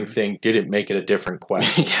this same thing didn't make it a different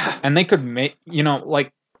quest. Yeah. And they could make,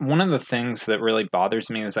 like, one of the things that really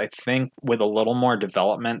bothers me is I think with a little more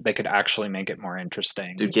development, they could actually make it more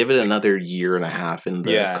interesting. Dude, give it another year and a half in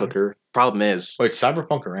the cooker. Problem is... Wait,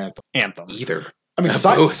 Cyberpunk or Anthem? Anthem. Either. I mean,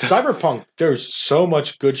 Cyberpunk, there's so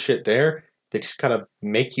much good shit there. They just kind of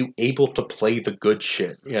make you able to play the good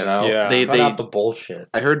shit, Yeah. They not the bullshit.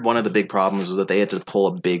 I heard one of the big problems was that they had to pull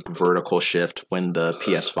a big vertical shift when the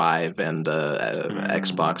PS5 and the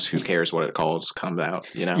Xbox, who cares what it calls, comes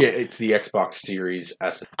out, Yeah, it's the Xbox Series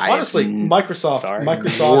S. Honestly,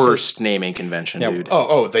 Microsoft... Worst naming convention, dude.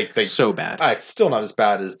 They so bad. It's still not as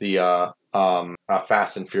bad as the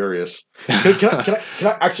Fast and Furious. Can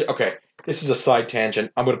I actually... Okay, this is a side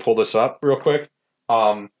tangent. I'm going to pull this up real quick.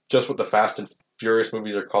 Just what the Fast and Furious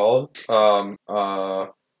movies are called. Oh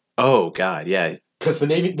God, yeah. Because the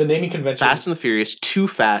naming convention. Fast and the Furious, Too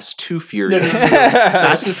Fast, Too Furious.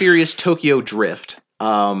 Fast and Furious, Tokyo Drift.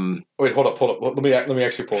 Wait, hold up. Let me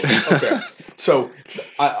actually pull it. Okay, so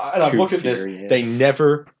I've looked at this. They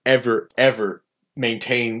never, ever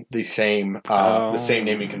maintain the same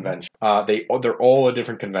naming convention. They're all a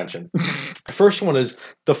different convention. The first one is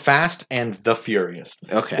the Fast and the Furious.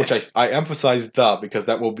 Okay. Which I emphasize the because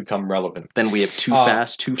that will become relevant. Then we have Too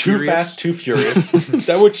Fast, Too Furious. Too Fast, Too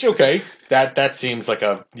Furious. That seems like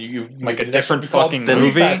a different fucking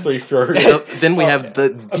movie. Fast, 3 Furious. Then we have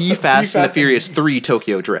the Fast and the Furious 3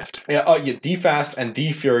 Tokyo Drift. Yeah, the Fast and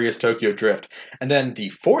the Furious Tokyo Drift. And then the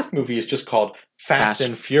fourth movie is just called Fast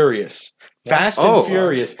and Furious. Fast and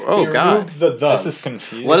Furious. Oh God! This is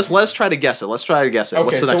confusing. Let's try to guess it. Okay,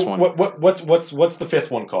 what's the next one? What's the fifth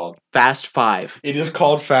one called? Fast 5. It is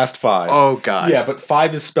called Fast 5. Oh God! Yeah, but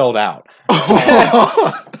 5 is spelled out.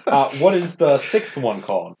 What is the sixth one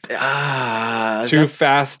called? Too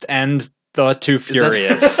Fast and the Too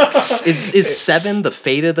Furious. Is 7 the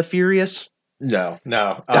Fate of the Furious? No.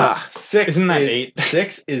 6 isn't that 8?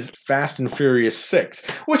 6 is Fast and Furious 6,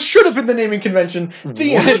 which should have been the naming convention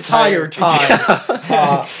the entire time.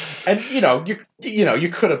 Yeah. And you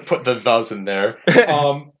could have put the "thes" in there.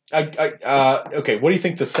 Okay, what do you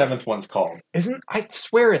think the seventh one's called? I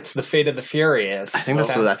swear it's the Fate of the Furious. I think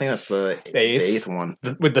that's the eighth one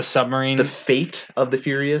with the submarine. The Fate of the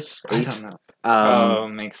Furious. 8? I don't know.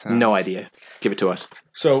 Makes sense. No idea. Give it to us.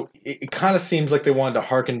 So it kind of seems like they wanted to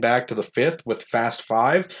harken back to the fifth with Fast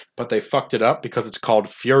 5, but they fucked it up because it's called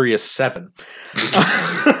Furious 7.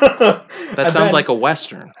 That sounds like a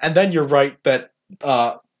Western. And then you're right that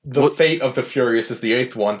the fate of the Furious is the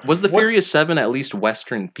 8th one. Was the Furious 7 at least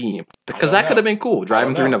Western themed? Because that could have been cool.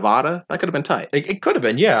 Driving through Nevada, that could have been tight. It could have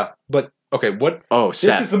been, yeah. But, okay, what? Oh,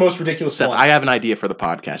 Seth. This is the most ridiculous Seth, one. I have an idea for the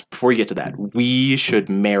podcast. Before you get to that, we should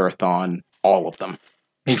marathon all of them.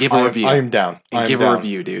 And give a review. I am down. And give a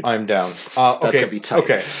review, dude. I'm down. That's going to be tight.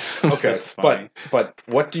 Okay. But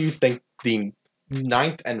what do you think the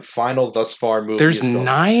 9th and final thus far movie There's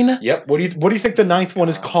 9? Yep. What do you think the 9th one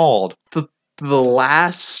is called? The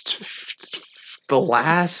last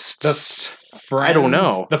I don't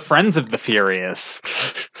know. The Friends of the Furious.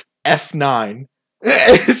 F9.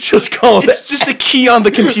 It's just called. It's just a key on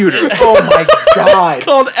the computer. Oh my god! It's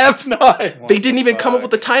called F9. They didn't even come up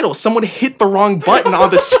with the title. Someone hit the wrong button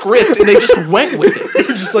on the script, and they just went with it.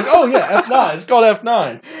 You're just like, oh yeah, F9. It's called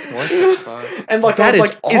F9. What the fuck? And like, that I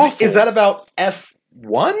was like, is that about F1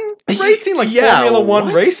 racing? Like Formula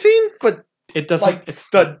 1 racing? But it doesn't. Like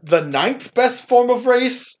it's the 9th best form of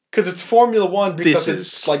race. Because it's Formula 1 because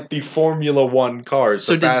it's like the Formula 1 cars,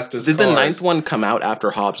 the fastest did cars. The 9th one come out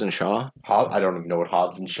after Hobbs and Shaw? I don't even know what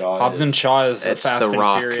Hobbs and Shaw is. Hobbs and Shaw is It's Fast The and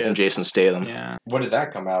Rock Furious. and Jason Statham. Yeah. When did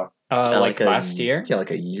that come out? Like last year? Yeah,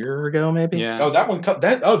 like a year ago, maybe? Yeah. Oh, that one... I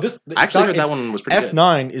actually heard that one was pretty good.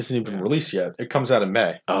 F9 isn't even released yet. It comes out in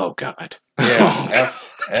May. Oh, God. Yeah,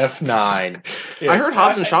 F9. I heard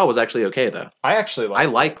Hobbs and Shaw was actually okay, though. I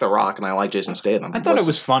like The Rock and I like Jason Statham. I thought it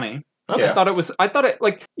was funny. Okay. I thought it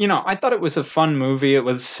was a fun movie. It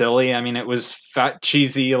was silly. I mean, it was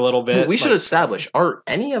cheesy a little bit. We should establish, are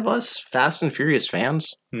any of us Fast and Furious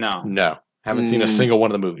fans? No. Haven't seen a single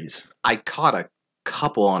one of the movies. I caught a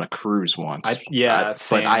couple on a cruise once.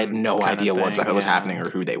 But I had no idea what was happening or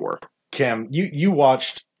who they were. Cam, you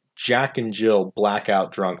watched Jack and Jill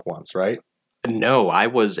blackout drunk once, right? No, I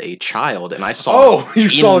was a child and I saw you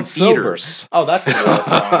saw it theaters. Sober. Oh, that's a war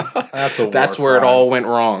crime. That's where it all went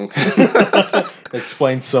wrong.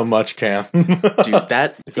 Explains so much, Cam. Dude,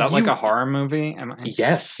 is that like a horror movie?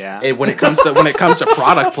 Yes. Yeah. When it comes to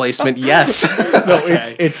product placement, yes. No,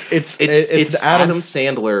 it's Adam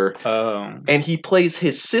Sandler. Oh. And he plays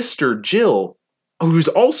his sister Jill, who's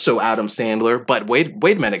also Adam Sandler, but wait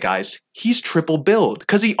a minute, guys. He's triple billed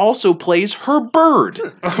because he also plays her bird.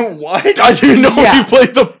 What? I didn't know he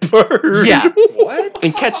played the bird. Yeah. What?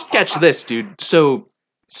 And catch this, dude. So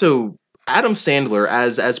Adam Sandler,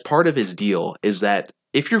 as part of his deal, is that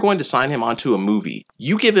if you're going to sign him onto a movie,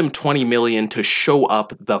 you give him $20 million to show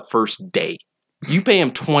up the first day. You pay him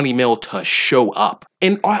 $20 million to show up.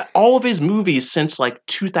 And all of his movies since like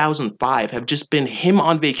 2005 have just been him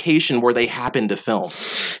on vacation where they happen to film.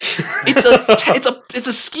 It's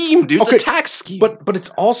a scheme, dude. It's a tax scheme. But it's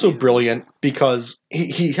also brilliant because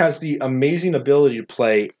he has the amazing ability to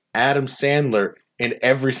play Adam Sandler in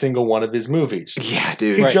every single one of his movies. Yeah,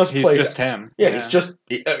 dude. He's just him. Yeah, he's just...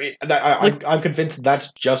 I'm convinced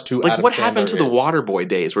that's just who Adam Sandler is. What happened to the Waterboy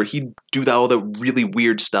days where he'd do all the really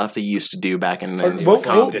weird stuff he used to do back in the... What was the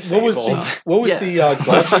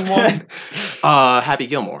golfing one? Happy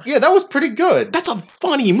Gilmore. Yeah, that was pretty good. That's a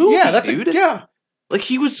funny movie, dude. Yeah. Like,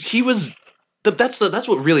 he was... That's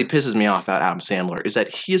what really pisses me off about Adam Sandler, is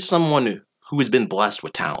that he is someone who has been blessed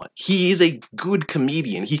with talent. He is a good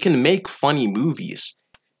comedian. He can make funny movies.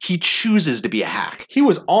 He chooses to be a hack. He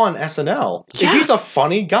was on SNL. Yeah. He's a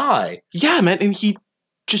funny guy. Yeah, man, and he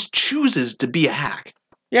just chooses to be a hack.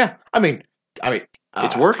 Yeah, I mean,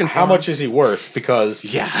 it's working for How him. much is he worth? Because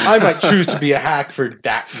I might choose to be a hack for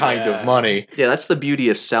that kind of money. Yeah, that's the beauty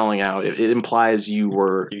of selling out. It implies you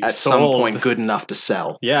were at some point good enough to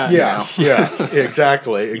sell. Yeah. Yeah,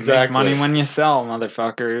 exactly. Make money when you sell,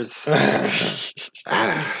 motherfuckers.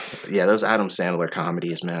 Yeah, those Adam Sandler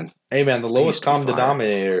comedies, man. Hey, man, the lowest common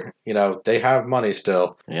denominator, they have money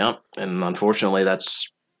still. Yep, and unfortunately that's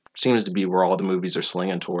seems to be where all the movies are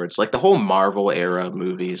slinging towards. Like the whole Marvel era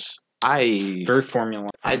movies. Very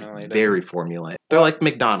formulated. Very formulaic. They're like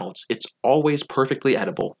McDonald's. It's always perfectly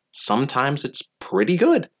edible. Sometimes it's pretty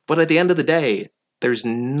good. But at the end of the day, there's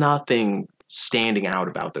nothing standing out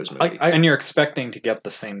about those movies. And you're expecting to get the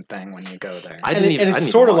same thing when you go there. It's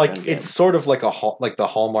sort of like the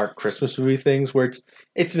Hallmark Christmas movie things where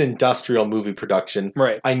it's an industrial movie production.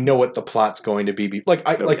 Right. I know what the plot's going to be.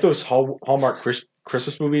 Those Hallmark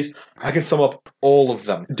Christmas movies, I can sum up all of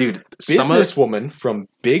them. Dude, businesswoman from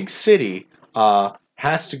big city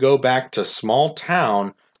has to go back to small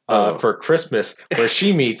town for Christmas, where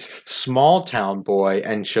she meets small town boy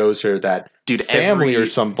and shows her that family or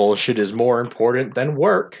some bullshit is more important than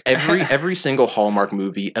work. Every single Hallmark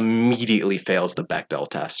movie immediately fails the Bechdel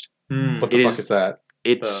test. What the fuck is that?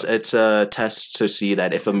 It's a test to see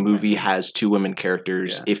that if a movie has two women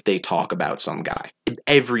characters, if they talk about some guy.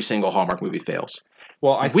 Every single Hallmark movie fails.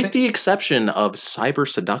 Well, with the exception of Cyber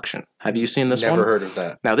Seduction. Have you seen this one? Never heard of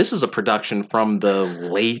that. Now, this is a production from the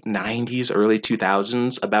late 90s, early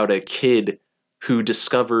 2000s about a kid who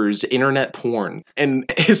discovers internet porn.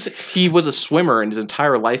 And he was a swimmer and his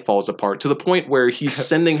entire life falls apart to the point where he's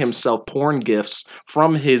sending himself porn gifts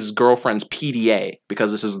from his girlfriend's PDA,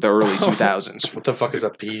 because this is the early 2000s. What the fuck is a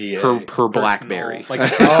PDA? Her BlackBerry. Like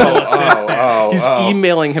he's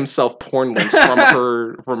emailing himself porn links from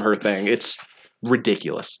her thing. It's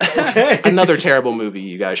ridiculous. Another terrible movie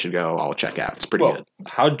you guys should go all check out. It's pretty good.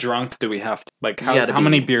 How drunk do we have to, like, how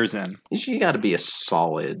many beers in? You got to be a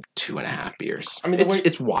solid 2.5 beers. I mean,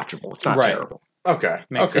 it's watchable. It's not terrible. Okay.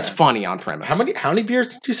 It's funny on premise. How many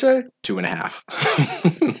beers did you say?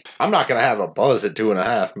 2.5. I'm not gonna have a buzz at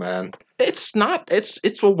 2.5, man. It's not. It's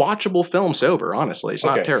a watchable film sober. Honestly, it's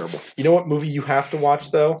not terrible. You know what movie you have to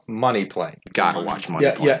watch though? Money Plane. Gotta watch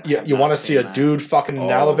Money Plane. Yeah. You want to see a dude fucking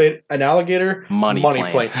an alligator? Money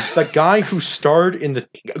Plane. The guy who starred in the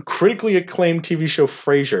critically acclaimed TV show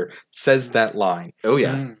Frasier says that line. Oh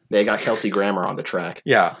yeah, they got Kelsey Grammer on the track.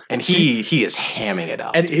 Yeah, and he is hamming it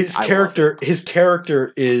up. And his character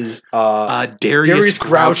is Darius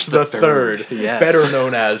Grouch the Third, better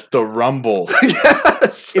known as the Rumble.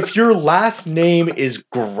 Yes. If your last name is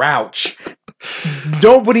Grouch,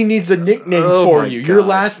 nobody needs a nickname for you. God. Your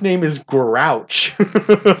last name is Grouch.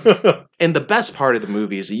 And the best part of the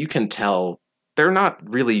movie is that you can tell they're not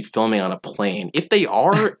really filming on a plane. If they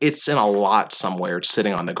are, it's in a lot somewhere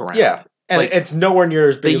sitting on the ground. Yeah. And like, it's nowhere near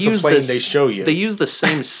as big as the plane they show you. They use the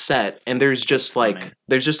same set, and there's just like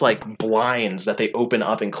blinds that they open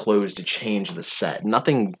up and close to change the set.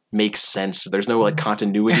 Nothing makes sense. There's no like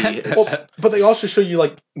continuity. But they also show you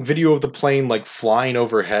like video of the plane like flying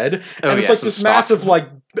overhead, and it's like this massive it's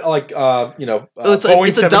like a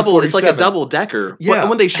double decker. Yeah. But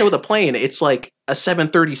when they show the plane, it's like a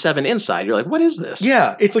 737 inside. You're like, what is this?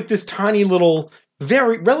 Yeah, it's like this tiny little,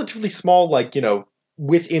 relatively small,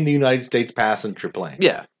 within the United States passenger plane.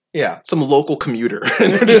 Yeah. Yeah. Some local commuter.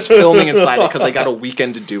 And they're just filming inside it because they got a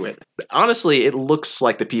weekend to do it. Honestly, it looks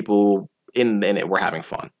like the people in it were having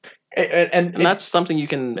fun. And that's something you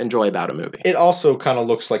can enjoy about a movie. It also kind of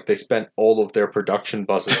looks like they spent all of their production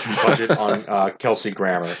budget on Kelsey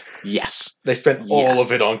Grammer. Yes. They spent all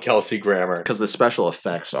of it on Kelsey Grammer. Because the special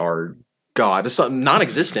effects are... God, it's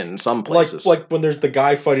non-existent in some places. Like when there's the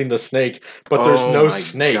guy fighting the snake, but there's no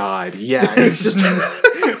snake. God, yeah, it's just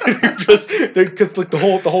because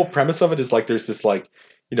the whole premise of it is like there's this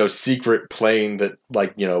secret plane that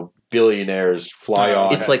billionaires fly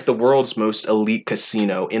on. It's like the world's most elite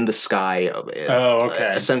casino in the sky.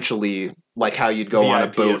 Okay. Essentially, like how you'd go on a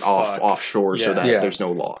boat offshore so that there's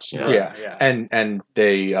no loss. You know? Yeah, and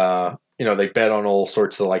they. They bet on all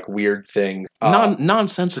sorts of weird things,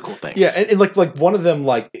 nonsensical things. Yeah, and like one of them,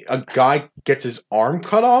 a guy gets his arm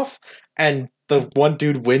cut off, and the one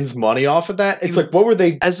dude wins money off of that. It's what were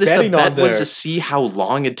they as betting if the bet on there? Was to see how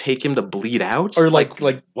long it'd take him to bleed out, or what?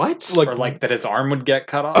 Or that his arm would get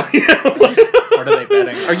cut off. What are they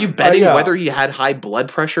betting? Are you betting whether he had high blood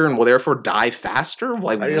pressure and will therefore die faster?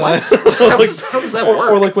 What? How does that work?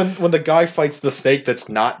 Or when the guy fights the snake that's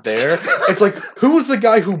not there, it's who was the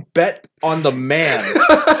guy who bet on the man?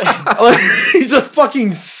 He's a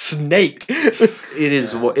fucking snake. It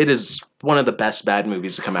is one of the best bad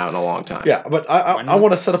movies to come out in a long time. Yeah, but I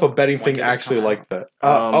want to set up a betting thing actually like that.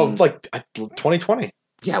 2020.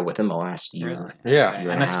 Yeah, within the last year. Really? Yeah.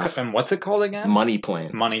 And what's it called again? Money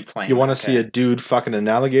Plane. Money Plane. You want to see a dude fucking an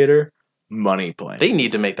alligator? Money Plane. They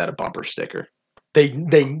need to make that a bumper sticker.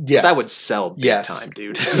 Yes. That would sell big time,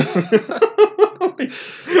 dude.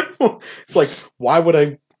 It's why would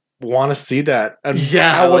I want to see that? And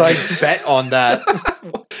how would I bet on that?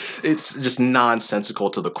 It's just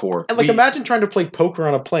nonsensical to the core. And imagine trying to play poker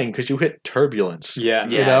on a plane because you hit turbulence. Yeah.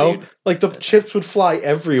 You know? Dude. The chips would fly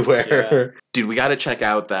everywhere. Yeah. Dude, we got to check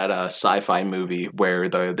out that sci-fi movie where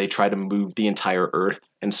they try to move the entire Earth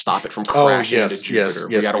and stop it from crashing into Jupiter.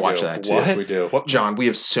 Yes, we got to watch that too. Yes, we do. John, we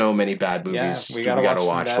have so many bad movies. Yeah, we got to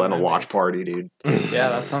watch. Let a watch party, dude. Yeah,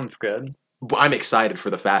 that sounds good. I'm excited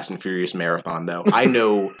for the Fast and Furious marathon, though. I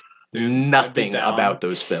know nothing about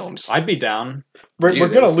those films. I'd be down. We're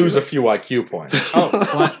going to lose a few IQ points.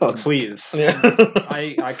 Oh, please. Yeah.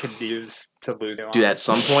 I could use to lose. Dude, at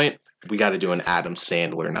some point, we got to do an Adam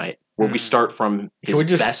Sandler night where we start from his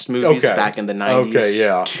best movies back in the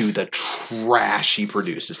 90s to the trash he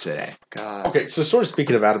produces today. God. Okay, so sort of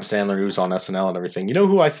speaking of Adam Sandler, who's on SNL and everything, you know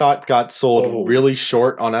who I thought got sold really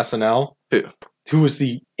short on SNL? Who? Who was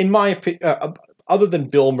in my opinion, other than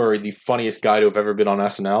Bill Murray, the funniest guy to have ever been on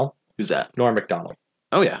SNL? Who's that? Norm Macdonald.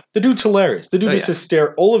 Oh, yeah. The dude's hilarious. The dude is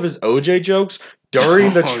hysterical. All of his OJ jokes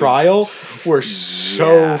during the trial were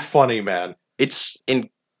so funny, man. It's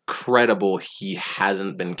incredible he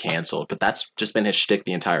hasn't been canceled, but that's just been his shtick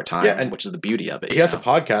the entire time, which is the beauty of it. He has a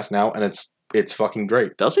podcast now, and it's fucking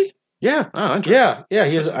great. Does he? Yeah. Oh, interesting. Yeah.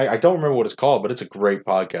 He has. I don't remember what it's called, but it's a great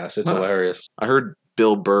podcast. It's hilarious. I heard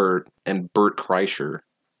Bill Burr and Bert Kreischer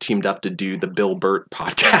teamed up to do the Bill Burt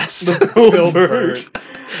podcast. Bill Burt.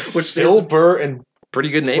 Which Bill Burr and pretty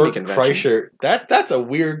good naming convention. Kreischer. That's a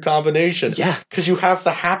weird combination. Yeah. Because you have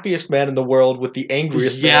the happiest man in the world with the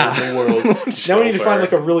angriest man in the world. Now we need to find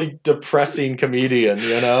like a really depressing comedian,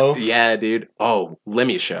 you know? Yeah, dude. Oh,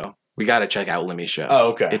 Lemmy Show. We got to check out Lemmy Show.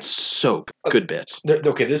 Oh, okay. It's so good bits.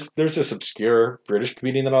 There's this obscure British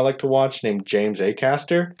comedian that I like to watch named James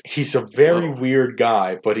Acaster. He's a very weird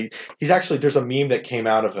guy, but he's actually, there's a meme that came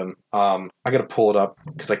out of him. I got to pull it up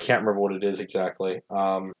because I can't remember what it is exactly.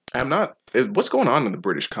 What's going on in the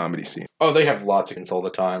British comedy scene? Oh, they have lots of ins all the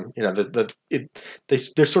time. You know,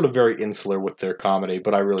 they're sort of very insular with their comedy,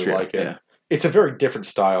 but I really like it. Yeah. It's a very different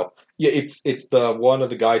style. Yeah, it's the one of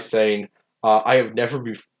the guys saying, I have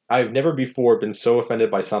never before been so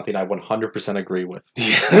offended by something I 100% agree with.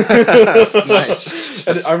 Yeah. That's nice.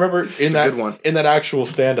 And I remember in that actual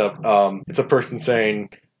stand-up, it's a person saying,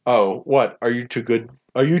 "Oh, what? Are you too good?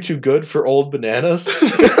 Are you too good for old bananas?"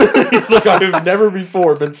 He's like, "I have never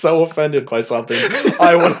before been so offended by something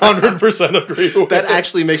I 100% agree with." That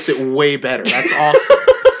actually makes it way better. That's awesome.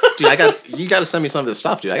 Dude, you got to send me some of this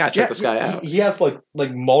stuff, dude. I got to check this guy out. He has like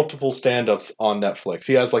multiple stand-ups on Netflix.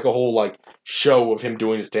 He has like a whole like show of him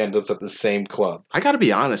doing stand-ups at the same club. I got to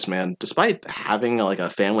be honest, man. Despite having like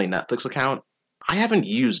a family Netflix account, I haven't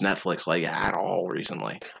used Netflix like at all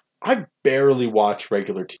recently. I barely watch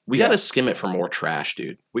regular TV. We got to skim it for more trash,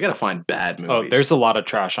 dude. We got to find bad movies. Oh, there's a lot of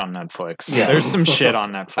trash on Netflix. Yeah. There's some shit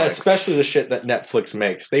on Netflix. Especially the shit that Netflix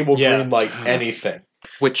makes. They will bring like anything.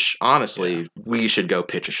 Which, honestly, we should go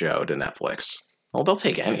pitch a show to Netflix. Well, they'll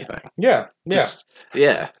take anything. Yeah. Just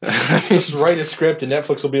write a script and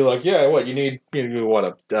Netflix will be like, yeah, what, you need what,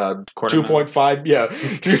 a $2.5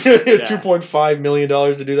 $2.5 million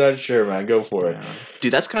to do that? Sure, man, go for it.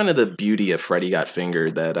 Dude, that's kind of the beauty of Freddy Got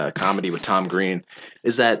Fingered, that comedy with Tom Green,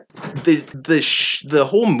 is that the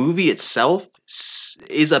whole movie itself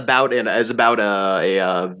is about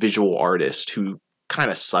a visual artist who kind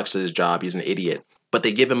of sucks at his job. He's an idiot. But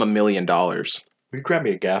they give him $1 million. Will you grab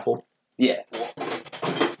me a gavel? Yeah.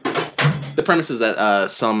 The premise is that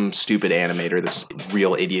some stupid animator, this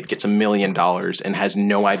real idiot, gets $1 million and has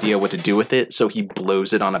no idea what to do with it, so he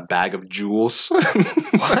blows it on a bag of jewels.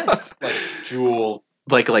 What? Like jewel?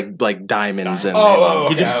 Like diamonds and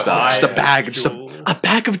stuff. Just a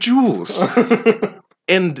bag of jewels.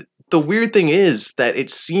 And the weird thing is that it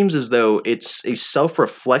seems as though it's a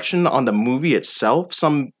self-reflection on the movie itself.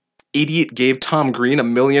 Some idiot gave Tom Green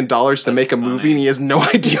 $1 million to make a movie, and he has no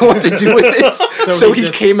idea what to do with it. so he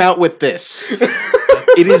came out with this.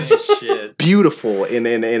 It is beautiful in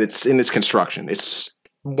its construction. It's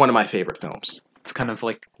one of my favorite films. It's kind of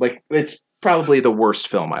like it's probably the worst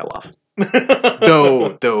film I love.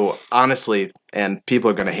 though honestly, and people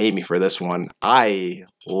are gonna hate me for this one, I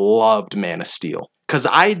loved Man of Steel. Because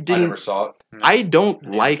I never saw it. I don't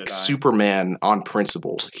like Superman on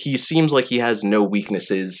principle. He seems like he has no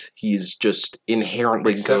weaknesses. He's just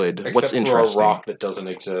inherently good. What's interesting? For a rock that doesn't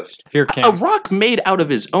exist. A rock made out of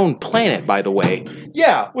his own planet, by the way.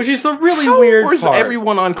 Yeah, which is the really weird part. Or is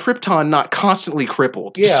everyone on Krypton not constantly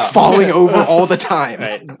crippled? Just falling over all the time.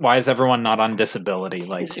 Right. Why is everyone not on disability?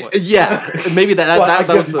 Yeah, maybe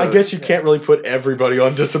I guess you can't really put everybody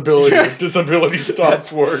on disability if disability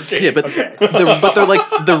stops working. Yeah, but they're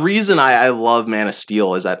like, the reason I love Man of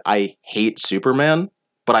Steel is that I hate Superman,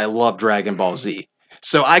 but I love Dragon Ball Z.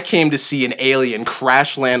 So I came to see an alien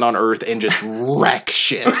crash land on Earth and just wreck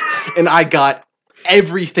shit. And I got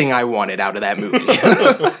everything I wanted out of that movie.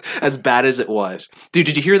 As bad as it was. Dude,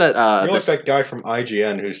 did you hear that? You're like that guy from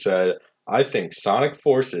IGN who said, I think Sonic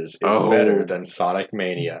Forces is better than Sonic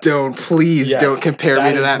Mania. Don't compare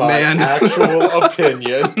me to that man. Actual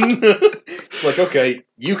opinion. It's like, okay,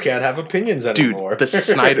 you can't have opinions anymore. Dude,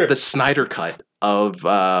 the Snyder cut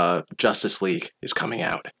of Justice League is coming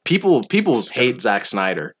out. People hate Zack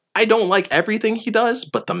Snyder. I don't like everything he does,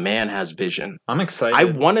 but the man has vision. I'm excited. I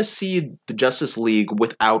want to see the Justice League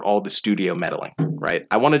without all the studio meddling, right?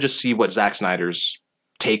 I want to just see what Zack Snyder's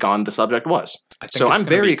take on the subject was. So I'm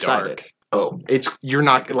very excited. Dark. Oh, you're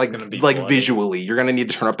not visually. You're gonna need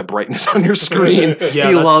to turn up the brightness on your screen.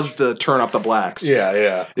 He loves to turn up the blacks.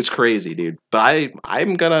 Yeah. It's crazy, dude. But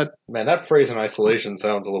I'm gonna. Man, that phrase in isolation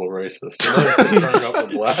sounds a little racist. Turning up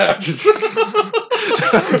the blacks.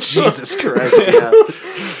 Jesus Christ!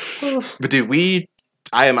 Yeah. But dude, we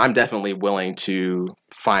I'm definitely willing to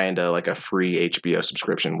find a free HBO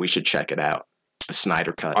subscription. We should check it out. The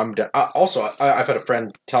Snyder Cut. Also, I've had a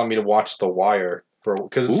friend telling me to watch The Wire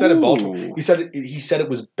because it's set in Baltimore. He said it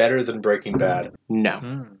was better than Breaking Bad.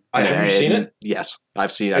 No. Have you seen it? Yes,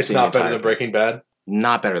 I've seen. It's not better than Breaking Bad.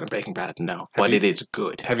 Not better than Breaking Bad, no, but it is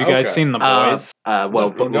good. Have you guys seen The Boys?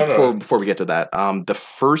 Before we get to that, the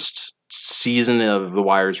first season of The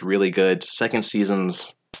Wire is really good. Second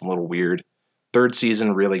season's a little weird. Third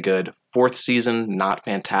season, really good. Fourth season, not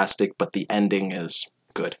fantastic, but the ending is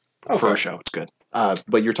good. For a show, it's good.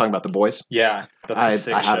 But you're talking about The Boys? Yeah, that's a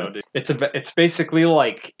sick show, dude. It's basically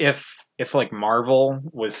like if like Marvel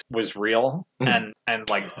was real and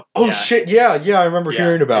like shit, yeah, I remember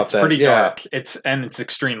hearing about that. It's pretty dark. It's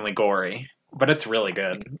extremely gory, but it's really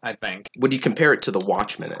good, I think. Would you compare it to The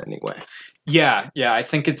Watchmen in any way? Yeah, I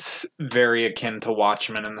think it's very akin to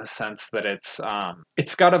Watchmen in the sense that it's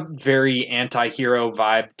got a very anti-hero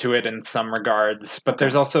vibe to it in some regards, but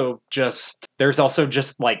there's also just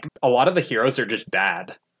like a lot of the heroes are just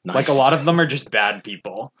bad. Nice. Like a lot of them are just bad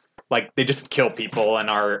people. Like they just kill people and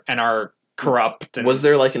are corrupt. And, was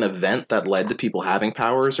there like an event that led to people having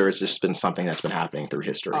powers, or has this been something that's been happening through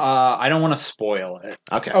history? I don't want to spoil it.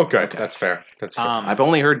 Okay, that's fair. I've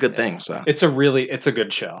only heard good things. So it's a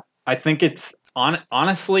good show. I think it's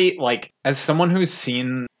honestly, like, as someone who's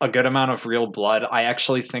seen a good amount of real blood, I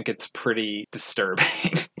actually think it's pretty disturbing.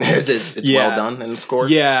 It's well done and scored.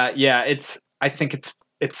 Yeah. I think it's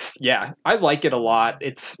I like it a lot.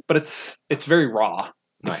 It's very raw.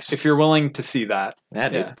 Nice. If you're willing to see that. Yeah,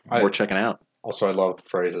 dude. We're checking out. Also, I love the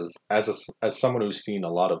phrases. As someone who's seen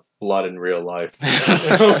a lot of blood in real life,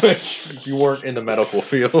 you weren't in the medical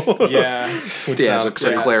field. Yeah.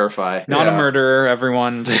 To clarify. Not a murderer,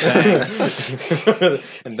 everyone, just saying.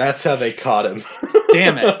 And that's how they caught him.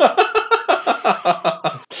 Damn it.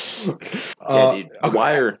 Dude, The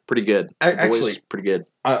Wire, pretty good. Actually, pretty good.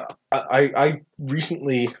 I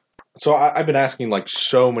recently... So I've been asking like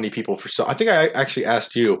so many people I think I actually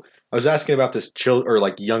asked you. I was asking about this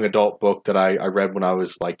young adult book that I read when I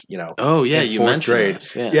was like, oh yeah, in you fourth mentioned grade.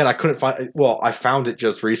 this. Yeah, and I couldn't find. Well, I found it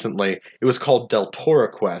just recently. It was called Del Toro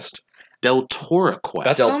Quest. Del Toro Quest.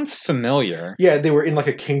 That sounds familiar. Yeah, they were in like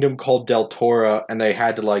a kingdom called Del Toro, and they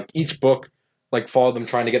had to like each book follow them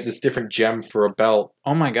trying to get this different gem for a belt.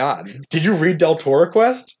 Oh my god! Did you read Del Toro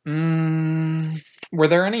Quest? Were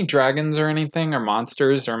there any dragons or anything or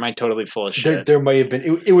monsters, or am I totally full of shit? There may have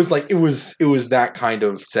been. It was that kind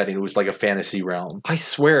of setting. It was like a fantasy realm. I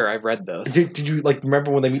swear I read this. Did you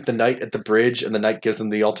remember when they meet the knight at the bridge and the knight gives them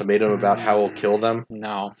the ultimatum about how he'll kill them?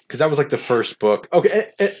 No, because that was like the first book. Okay.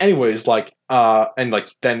 Anyways, and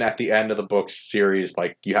then at the end of the book series,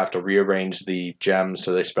 you have to rearrange the gems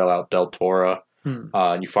so they spell out Del Toro.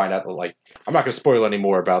 And you find out that I'm not going to spoil any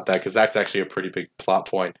more about that because that's actually a pretty big plot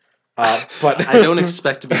point. But I don't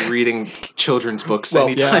expect to be reading children's books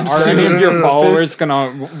anytime soon. Are any of your followers gonna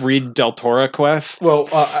read Del Toro Quest? Currently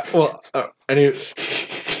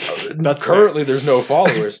there's no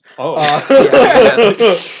followers. No,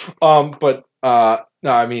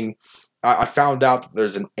 I mean, I found out that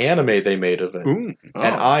there's an anime they made of it, and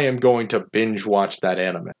I am going to binge watch that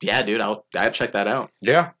anime. Yeah, dude, I'll check that out.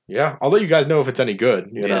 Yeah, I'll let you guys know if it's any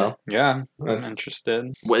good. You know, yeah, I'm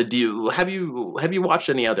interested. What have you watched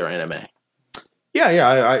any other anime?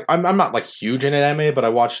 Yeah, I'm not huge in anime, but I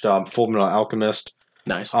watched Full Metal Alchemist.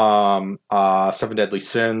 Nice. 7 Deadly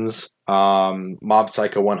Sins, Mob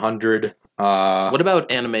Psycho 100. What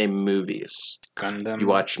about anime movies? Gundam. You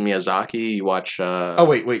watch Miyazaki? You watch?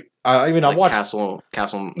 Wait. I watched Castle.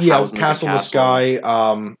 Yeah, Castle in the Sky.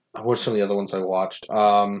 What's some of the other ones I watched?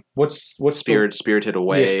 What's Spirited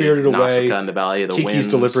Away? Yeah, Spirited Away. Nausicaa and the Valley of the Kiki's Winds.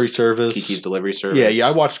 Delivery Service. Kiki's Delivery Service. Yeah.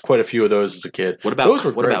 I watched quite a few of those as a kid. What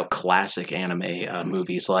about classic anime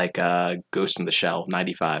movies like Ghost in the Shell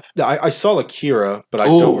 '95? I saw Akira, but I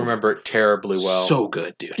don't remember it terribly well. So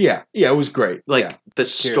good, dude. Yeah, it was great. The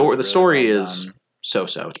story is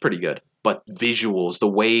so-so. It's pretty good. But visuals, the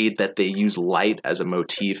way that they use light as a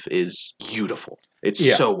motif is beautiful.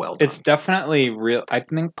 It's so well done. It's definitely real. I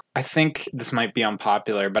think this might be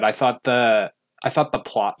unpopular, but I thought the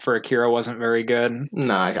plot for Akira wasn't very good.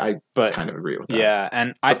 No, I kind of agree with that. Yeah,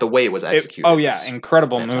 but the way it was executed.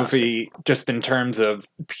 Incredible fantastic. movie just in terms of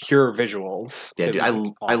pure visuals. Yeah,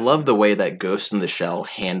 dude, I love the way that Ghost in the Shell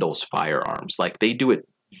handles firearms. They do it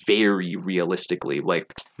very realistically.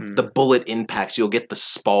 The bullet impacts, you'll get the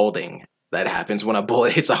spalding that happens when a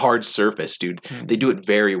bullet hits a hard surface, dude. They do it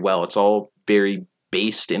very well. It's all very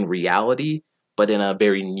based in reality, but in a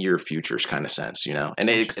very near futures kind of sense, And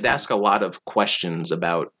it asks a lot of questions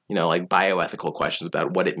about, bioethical questions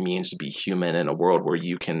about what it means to be human in a world where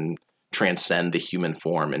you can transcend the human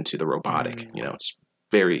form into the robotic. It's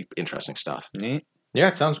very interesting stuff. Neat. Yeah,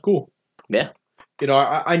 it sounds cool. Yeah.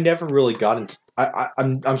 I never really got into.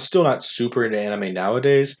 I'm still not super into anime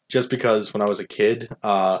nowadays, just because when I was a kid,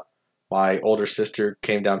 my older sister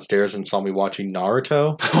came downstairs and saw me watching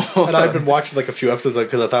Naruto, and I'd been watching like a few episodes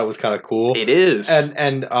because I thought it was kind of cool. It is,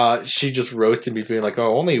 and she just roasted me, being like,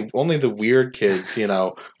 "Oh, only the weird kids,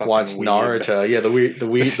 watch Naruto. Yeah, the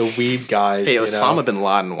weeb guys." Hey, Osama bin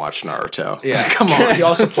Laden watched Naruto. Yeah, come on. He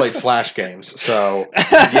also played Flash games, so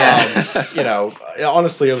honestly,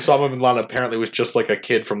 Osama bin Laden apparently was just like a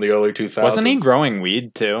kid from the early 2000s. Wasn't he growing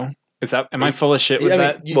weed too? Am I full of shit with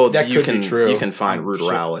that? That could be true. You can find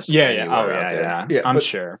Ruderalis. Yeah. Oh, yeah. I'm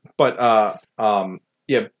sure. But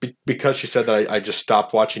because she said that, I just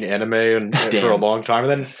stopped watching anime and for a long time, and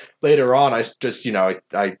then later on, I just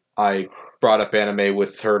I brought up anime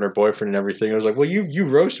with her and her boyfriend and everything. I was like, "Well, you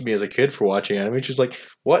roasted me as a kid for watching anime." She's like,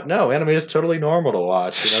 "What? No, anime is totally normal to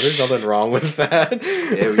watch. There's nothing wrong with that."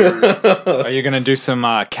 Are you gonna do some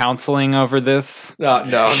counseling over this? No.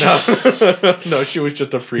 No, she was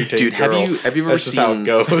just a preteen Dude, girl. have you ever That's seen? just how it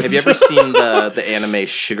goes. Have you ever seen the anime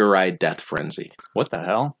Shigarai Death Frenzy? What the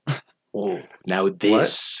hell? Oh, now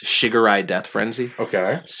this Shigarai Death Frenzy.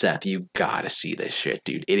 Okay, Seth, you gotta see this shit,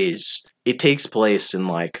 dude. It takes place in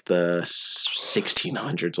like the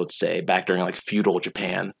 1600s, let's say, back during like feudal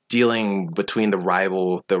Japan, dealing between the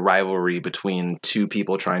rivalry between two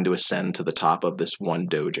people trying to ascend to the top of this one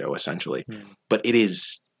dojo, essentially. But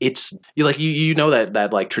it's that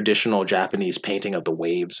like traditional Japanese painting of the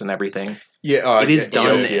waves and everything. Yeah, it is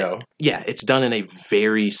done. Yo. Yeah, it's done in a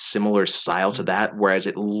very similar style to that, whereas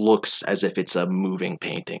it looks as if it's a moving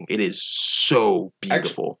painting. It is so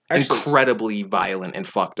beautiful, incredibly violent and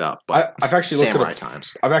fucked up. But I've actually samurai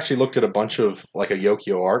times. I've actually looked at a bunch of like a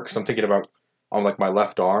Yokio art, because I'm thinking about on like my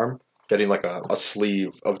left arm getting like a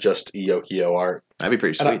sleeve of just Yokio art. That'd be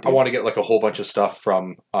pretty sweet. And I want to get like a whole bunch of stuff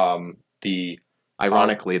from the.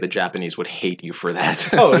 Ironically, the Japanese would hate you for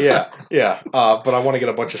that. Oh, yeah. But I want to get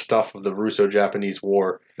a bunch of stuff of the Russo-Japanese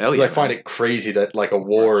War. Oh, yeah. I find it crazy that, like, a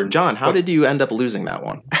war... John, how did you end up losing that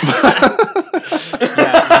one?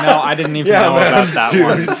 I didn't even know about that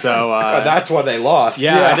one. So that's why they lost.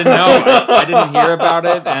 Yeah, I didn't know. I didn't hear about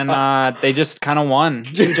it, and they just kind of won.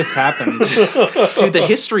 It just happened. Dude, the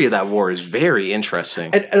history of that war is very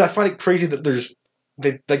interesting. And I find it crazy that there's...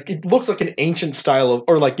 it looks like an ancient style of,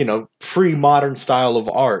 or like, pre-modern style of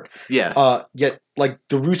art. Yeah. Yet, like,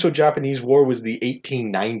 the Russo-Japanese War was the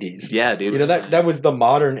 1890s. Yeah, dude. That was the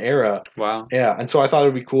modern era. Wow. Yeah, and so I thought it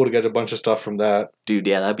would be cool to get a bunch of stuff from that. Dude,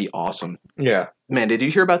 yeah, that'd be awesome. Yeah. Man, did you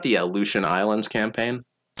hear about the Aleutian Islands campagn?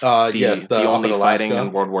 Yes. The only fighting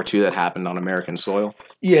in World War II that happened on American soil?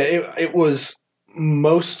 Yeah, it was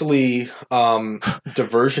mostly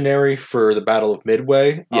diversionary for the Battle of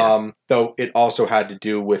Midway, though it also had to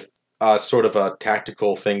do with sort of a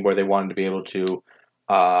tactical thing where they wanted to be able to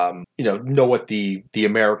know what the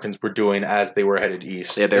Americans were doing as they were headed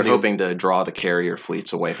east. Yeah, they're hoping to draw the carrier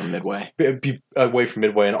fleets away from Midway. Away from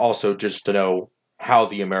Midway, and also just to know how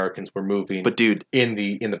the Americans were moving. But dude, in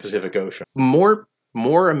the Pacific Ocean,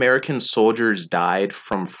 more American soldiers died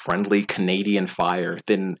from friendly Canadian fire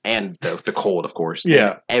and the cold, of course,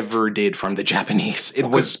 than ever did from the Japanese. It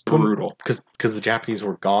was brutal. Because the Japanese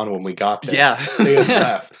were gone when we got there. Yeah. They had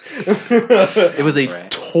left. It was a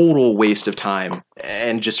total waste of time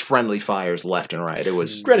and just friendly fires left and right. It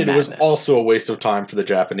was Granted, madness. It was also a waste of time for the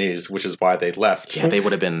Japanese, which is why they left. Yeah, they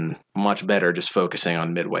would have been much better just focusing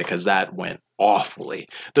on Midway, because that went awfully.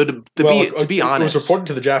 Though to be honest, it was reported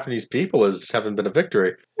to the Japanese people as having been a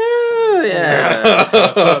victory.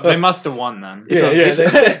 Yeah. So they must have won then.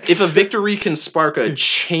 If a victory can spark a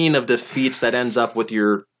chain of defeats that ends up with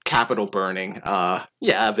your capital burning, victory.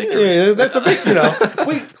 Yeah, that's a big,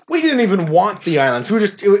 we didn't even want the islands. We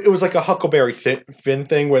just it was like a Huckleberry Finn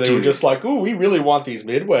thing where they were just like, ooh, we really want these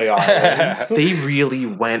Midway islands. They really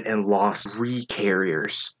went and lost 3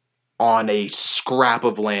 carriers on a scrap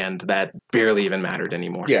of land that barely even mattered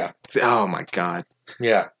anymore. Yeah. Oh my god.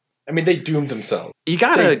 Yeah. I mean, they doomed themselves. You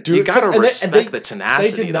gotta respect the tenacity.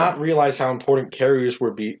 They did not realize how important carriers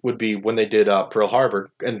would be when they did Pearl Harbor,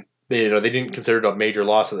 and they didn't consider it a major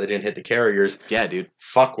loss that they didn't hit the carriers. Yeah, dude.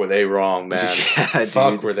 Fuck, were they wrong, man? Yeah,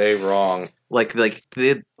 Fuck, were they wrong?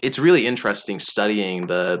 It's really interesting studying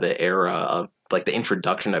the era of like the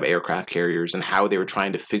introduction of aircraft carriers and how they were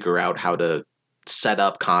trying to figure out how to set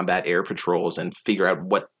up combat air patrols and figure out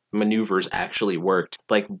what maneuvers actually worked.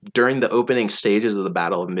 Like during the opening stages of the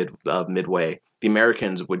Battle of Midway, the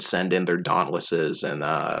Americans would send in their Dauntlesses and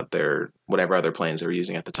their whatever other planes they were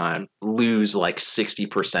using at the time, lose like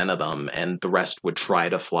 60% of them, and the rest would try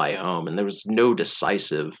to fly home. And there was no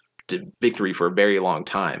decisive victory for a very long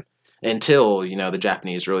time. Until, the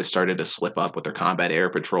Japanese really started to slip up with their combat air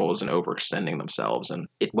patrols and overextending themselves, and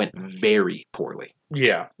it went very poorly.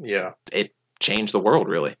 Yeah. It changed the world,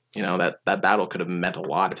 really. That battle could have meant a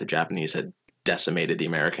lot if the Japanese had decimated the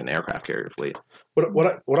American aircraft carrier fleet.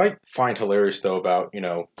 What I find hilarious though about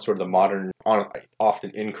sort of the modern,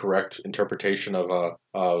 often incorrect interpretation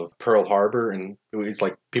of Pearl Harbor, and it's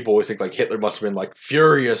like people always think like Hitler must have been like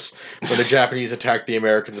furious when the Japanese attacked the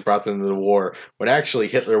Americans and brought them into the war, when actually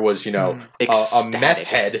Hitler was a meth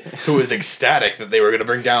head who was ecstatic that they were going to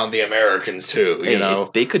bring down the Americans too.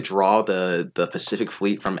 If they could draw the Pacific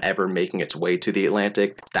Fleet from ever making its way to the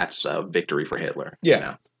Atlantic, that's a victory for Hitler.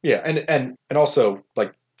 Yeah, yeah, and also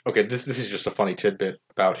like. Okay, this is just a funny tidbit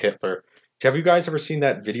about Hitler. Have you guys ever seen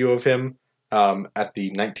that video of him at the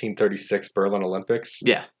 1936 Berlin Olympics?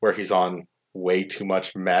 Yeah. Where he's on way too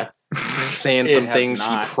much meth. Saying some things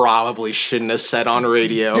he probably shouldn't have said on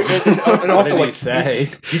radio. And also, what did he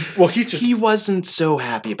say? He wasn't so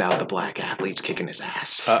happy about the black athletes kicking his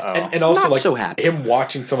ass. And also, not like, so happy. Him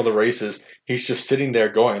watching some of the races, he's just sitting there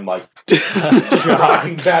going, like,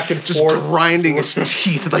 rocking back and just forth. grinding his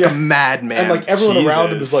teeth like a madman. And, like, everyone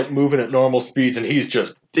around him is, like, moving at normal speeds, and he's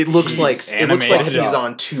just... It looks like he's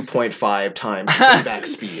on 2.5 times playback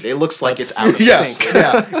speed. It looks like it's out of sync.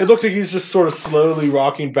 Yeah, it looks like he's just sort of slowly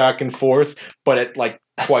rocking back and forth, but at like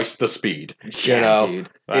twice the speed. Dude.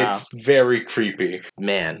 Wow. It's very creepy.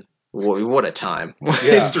 Man, what a time!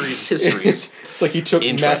 History's. It's like he took meth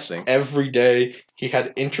Interesting. every day. He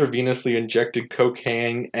had intravenously injected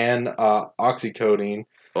cocaine and oxycodone.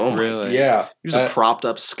 Oh my! Really? Yeah, He was a propped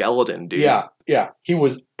up skeleton, dude. Yeah. He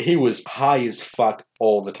was high as fuck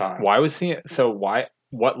all the time. Why was he? So what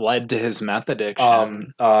led to his meth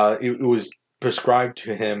addiction? It was prescribed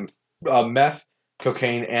to him. Meth,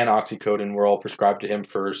 cocaine, and oxycodone were all prescribed to him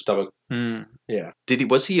for stomach. Yeah.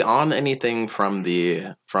 Was he on anything from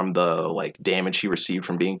the like damage he received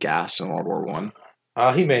from being gassed in World War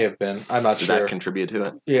I? He may have been. I'm not Did sure. that contribute to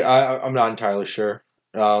it? Yeah, I'm not entirely sure.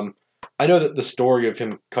 I know that the story of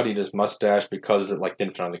him cutting his mustache because it like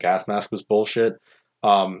didn't fit on the gas mask was bullshit.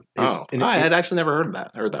 I had actually never heard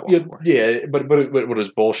that one before. Yeah, but it was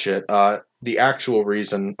bullshit. The actual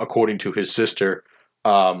reason, according to his sister,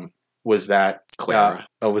 was that Clara.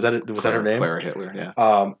 Was that her name? Clara Hitler. Yeah.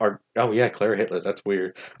 Clara Hitler. That's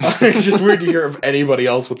weird. It's just weird to hear of anybody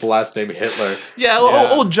else with the last name Hitler. Yeah,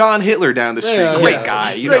 old John Hitler down the street. Great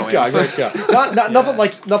guy. Great guy.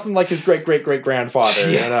 Nothing like his great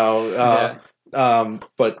grandfather.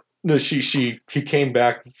 But no, he came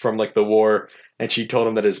back from like the war. And she told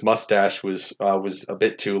him that his mustache was a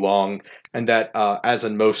bit too long, and that, as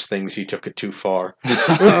in most things, he took it too far. God.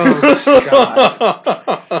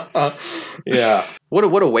 Yeah. What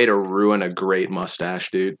a way to ruin a great mustache,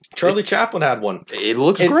 dude. Charlie Chaplin had one. It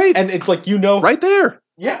looks great. And it's like, right there.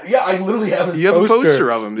 Yeah, I literally have his You have a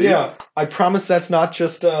poster of him, dude. Yeah. I promise that's not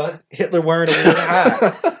just Hitler wearing a weird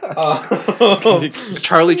hat.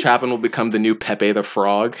 Charlie Chaplin will become the new Pepe the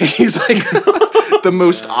Frog. He's like the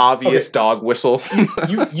most obvious dog whistle.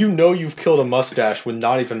 You've killed a mustache when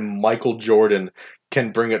not even Michael Jordan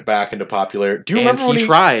can bring it back into popularity. Do you remember when he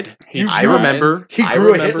tried? I remember. He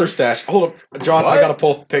grew a Hitler stash. Hold up, John. What? I gotta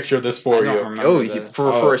pull a picture of this for you.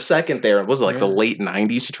 For a second there, was it like the late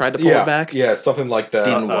 '90s? He tried to pull it back. Yeah, something like that.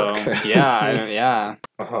 Didn't work. Yeah.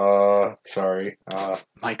 Sorry.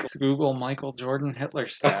 Google Michael Jordan Hitler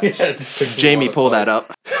stash. Jamie, pull that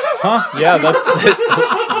up. Huh? Yeah, that's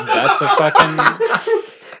a fucking.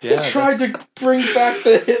 Yeah, he tried to bring back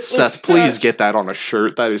the Hitler Seth, stash. please get that on a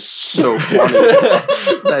shirt. That is so funny.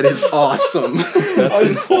 That is awesome. I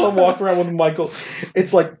just want to walk around with Michael.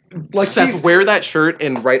 It's like Seth, wear that shirt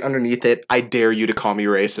and right underneath it, I dare you to call me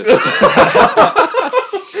racist.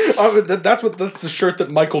 That's the shirt that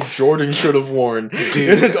Michael Jordan should have worn.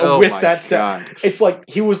 Dude, with that stash. It's like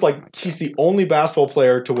he's the only basketball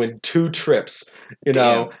player to win 2 trips,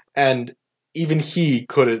 and even he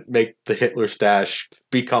couldn't make the Hitler stash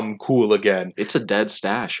become cool again. It's a dead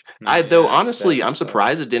stash. Honestly, I'm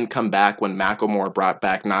surprised it didn't come back when Macklemore brought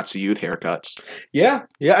back Nazi youth haircuts. Yeah,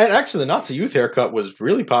 and actually the Nazi youth haircut was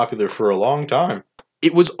really popular for a long time.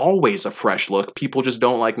 It was always a fresh look. People just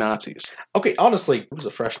don't like Nazis. Okay, honestly, it's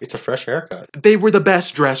a fresh haircut. They were the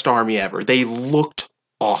best dressed army ever. They looked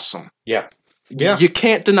awesome. Yeah. You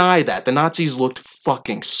can't deny that. The Nazis looked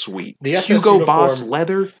fucking sweet. The Hugo Boss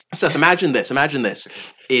leather. Seth, imagine this.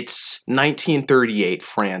 It's 1938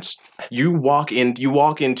 France. You walk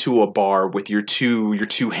into a bar with your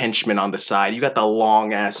two henchmen on the side. You got the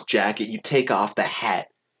long ass jacket. You take off the hat.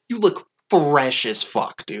 You look fresh as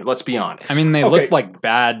fuck, dude. Let's be honest. I mean, they looked like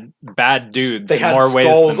bad dudes. They had more skulls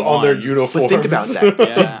ways than on one. their uniforms. But think about that.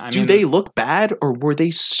 Yeah, Do they look bad, or were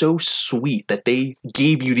they so sweet that they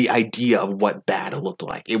gave you the idea of what bad looked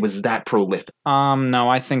like? It was that prolific. No,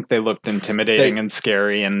 I think they looked intimidating and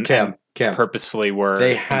scary and purposefully were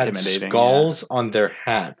They had intimidating. skulls on their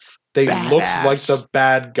hats. They looked like the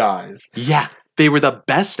bad guys. Yeah, they were the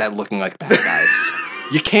best at looking like bad guys.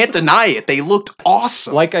 You can't deny it. They looked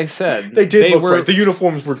awesome. Like I said, they did look great. The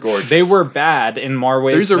uniforms were gorgeous. They were bad in more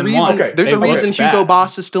ways than one. There's a reason Hugo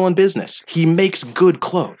Boss is still in business. He makes good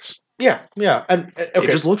clothes. Yeah, and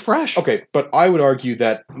it just looked fresh. Okay, but I would argue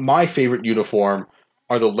that my favorite uniform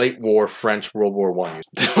are the late war French World War I.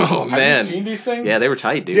 Oh man, have you seen these things? Yeah, they were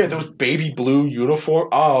tight, dude. Yeah, those baby blue uniform.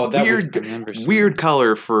 Oh, that was weird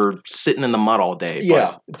color for sitting in the mud all day.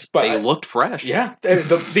 Yeah, but they looked fresh. Yeah,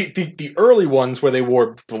 the early ones where they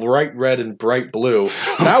wore bright red and bright blue,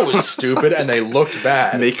 that was stupid, and they looked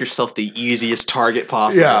bad. Make yourself the easiest target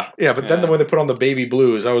possible. Yeah, but then when they put on the baby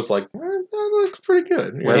blues, I was like, that looks pretty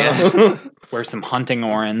good. Wear some hunting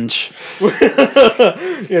orange.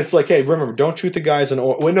 It's like, hey, remember, don't shoot the guys in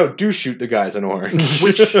orange. Well, no, do shoot the guys in orange.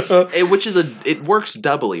 which is it works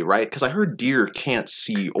doubly, right? Because I heard deer can't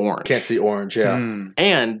see orange. Can't see orange, yeah.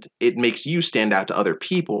 And it makes you stand out to other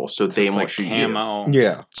people, so they won't shoot camo. you.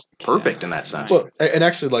 Yeah. It's perfect in that sense. Well, and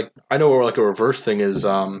actually, like, I know like a reverse thing is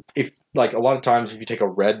if like a lot of times if you take a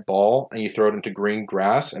red ball and you throw it into green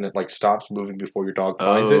grass and it like stops moving before your dog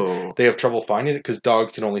finds it, they have trouble finding it because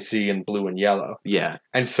dogs can only see in blue and yellow. Yeah.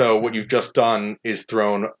 And so what you've just done is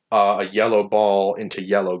thrown a yellow ball into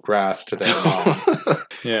yellow grass to their mom.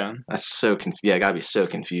 Yeah. That's so it gotta be so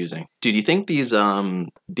confusing. Dude, do you think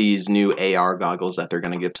these new AR goggles that they're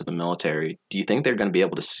gonna give to the military, do you think they're gonna be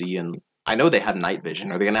able to see I know they have night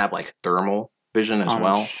vision. Are they gonna have like thermal vision as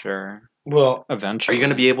well? Sure. Well, eventually. Are you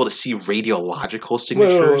going to be able to see radiological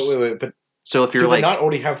signatures? Wait. But so if you're do they not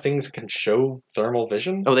already have things that can show thermal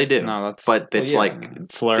vision? Oh, they do. No, but it's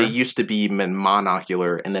they used to be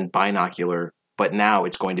monocular and then binocular, but now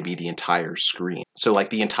it's going to be the entire screen. So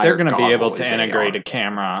like the entire. They're going to be able to integrate a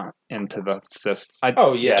camera into the system.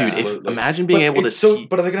 Dude! Imagine being able to see.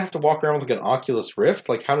 But are they going to have to walk around with like an Oculus Rift?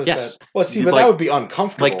 Like how does that? Well, see, but that would be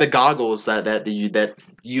uncomfortable. Like the goggles that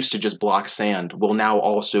used to just block sand will now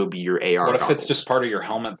also be your AR. What if it's just part of your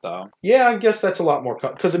helmet, though? Yeah, I guess that's a lot more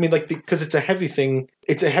because I mean, because it's a heavy thing.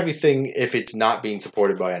 It's a heavy thing if it's not being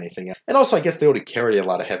supported by anything. And also, I guess they already carry a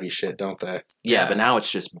lot of heavy shit, don't they? Yeah, but now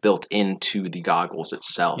it's just built into the goggles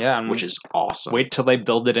itself. Yeah, which is awesome. Wait till they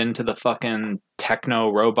build it into the fucking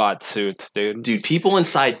techno robot suits, dude. Dude, people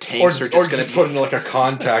inside tanks are just going to put in like a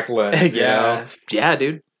contact lens. Yeah,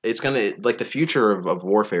 dude. It's gonna the future of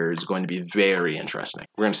warfare is going to be very interesting.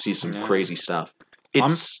 We're going to see some crazy stuff.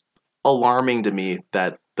 It's alarming to me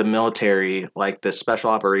that the military, like the special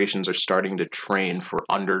operations, are starting to train for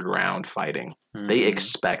underground fighting. Mm-hmm. They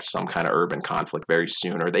expect some kind of urban conflict very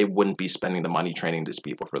soon, or they wouldn't be spending the money training these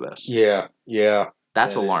people for this. Yeah.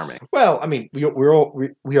 That's alarming. Well, I mean, we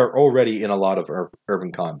are already in a lot of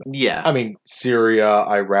urban combat. Yeah. I mean, Syria,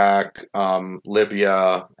 Iraq,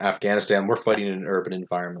 Libya, Afghanistan, we're fighting in an urban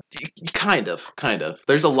environment. Kind of.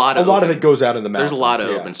 There's a lot of it goes out in the mountains. There's a lot of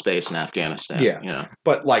open space in Afghanistan. Yeah.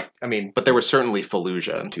 But But there was certainly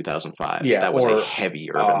Fallujah in 2005. Yeah. That was a heavy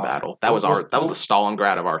urban battle. That was the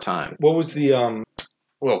Stalingrad of our time. What was the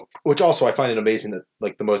Well, which also I find it amazing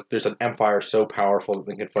that there's an empire so powerful that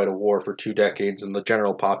they can fight a war for 2 decades and the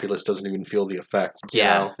general populace doesn't even feel the effects.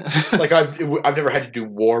 Yeah, like I've never had to do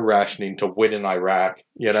war rationing to win in Iraq.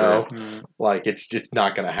 You know, like it's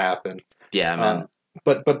not going to happen. Yeah, man.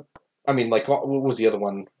 But I mean, like what was the other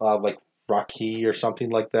one? Like Raqqa or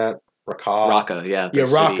something like that. Raqqa, yeah,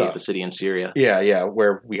 Raqqa, the city in Syria. Yeah,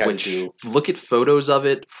 where we had to look at photos of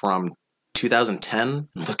it from 2010.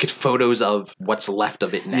 Look at photos of what's left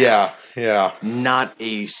of it now. Yeah. Not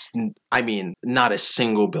a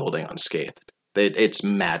single building unscathed. It's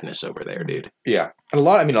madness over there, dude. Yeah, and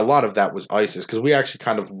a lot of that was ISIS because we actually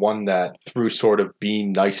kind of won that through sort of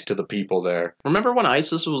being nice to the people there. Remember when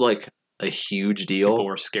ISIS was like a huge deal? People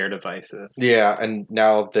were scared of ISIS. Yeah, and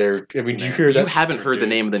now they're. I mean, you hear that? You haven't heard the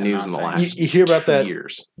name of the news in the last. You hear about 2 that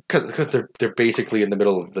years because they're basically in the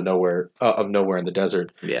middle of nowhere in the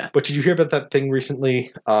desert. Yeah. But did you hear about that thing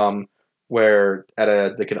recently? Where at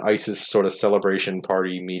an ISIS sort of celebration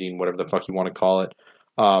party meeting, whatever the fuck you want to call it,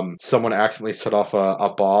 someone accidentally set off a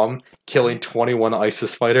bomb, killing 21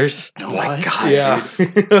 ISIS fighters. Oh my god, yeah.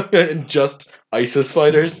 dude. And just ISIS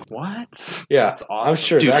fighters. What? Yeah, That's awesome. I'm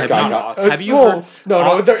sure Dude, that guy got. awesome. Have you heard?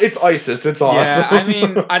 No, it's ISIS. It's awesome. Yeah, I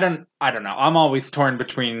mean, I don't know. I'm always torn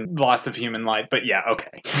between loss of human life, but yeah,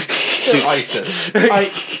 okay. Dude, ISIS.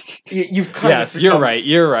 You've kind yes, of become,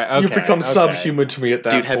 you're right. Okay, you've become subhuman to me at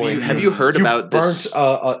that point. Dude, have you heard about this?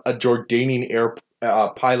 Burnt a Jordanian air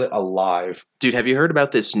pilot alive. Dude, have you heard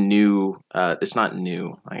about this new? It's not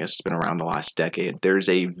new. I guess it's been around the last decade. There's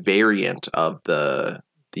a variant of the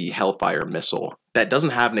Hellfire missile that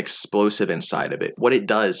doesn't have an explosive inside of it. What it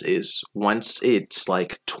does is once it's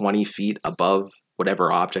like 20 feet above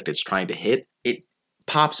whatever object it's trying to hit, it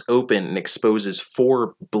pops open and exposes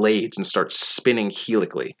 4 blades and starts spinning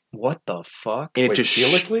helically. What the fuck? And Wait,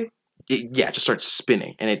 helically? It just starts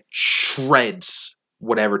spinning and it shreds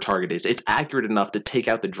whatever target is. It's accurate enough to take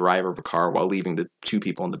out the driver of a car while leaving the 2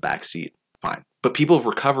 people in the back seat. Fine. But people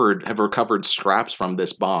have recovered scraps from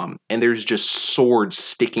this bomb, and there's just swords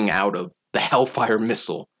sticking out of the Hellfire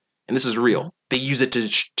missile. And this is real. They use it to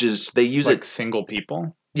single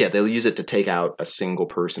people? Yeah, they'll use it to take out a single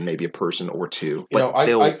person, maybe a person or 2. But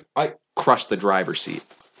they'll crush the driver's seat.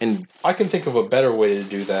 And I can think of a better way to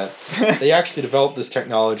do that. They actually developed this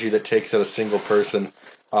technology that takes out a single person.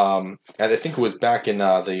 And I think it was back in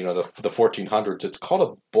the 1400s. It's called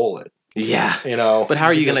a bullet. Yeah, But how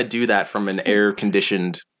are you going to do that from an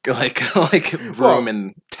air-conditioned room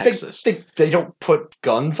in Texas? They don't put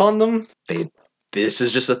guns on them. This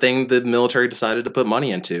is just a thing the military decided to put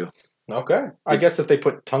money into. Okay, I guess if they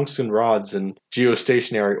put tungsten rods in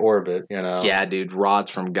geostationary orbit, Yeah, dude,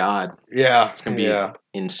 rods from God. Yeah, it's gonna be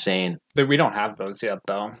insane. But we don't have those yet,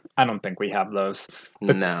 though. I don't think we have those.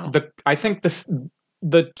 No. I think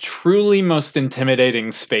the truly most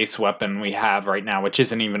intimidating space weapon we have right now, which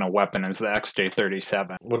isn't even a weapon, is the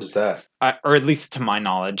XJ-37. What is that? Or at least to my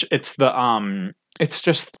knowledge, it's it's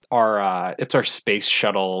just our space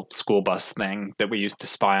shuttle school bus thing that we use to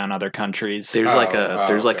spy on other countries. There's like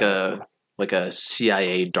a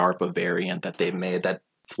CIA DARPA variant that they've made that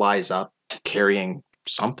flies up carrying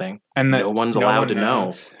something, and no one's allowed to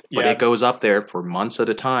know. But it goes up there for months at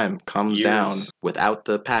a time, comes down without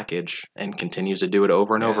the package, and continues to do it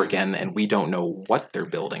over and over again, and we don't know what they're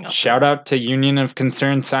building up. Shout out to Union of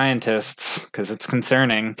Concerned Scientists, because it's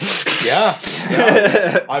concerning. Yeah.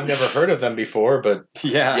 I've never heard of them before, but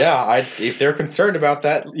if they're concerned about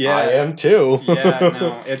that, I am too.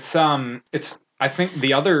 It's I think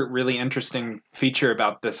the other really interesting feature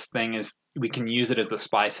about this thing is we can use it as a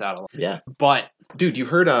spy satellite. Yeah. But dude, you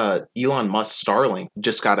heard Elon Musk Starlink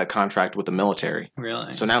just got a contract with the military.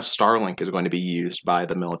 Really? So now Starlink is going to be used by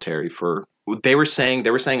the military for. They were saying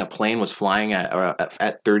a plane was flying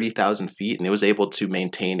at 30,000 feet, and it was able to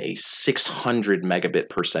maintain a 600 megabit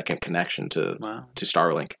per second connection to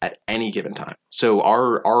Starlink at any given time. So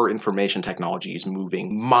our information technology is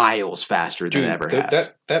moving miles faster than it ever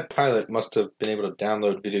has. That pilot must have been able to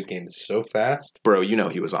download video games so fast. Bro,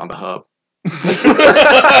 he was on the hub.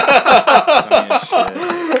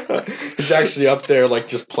 He's actually up there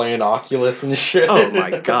just playing Oculus and shit. Oh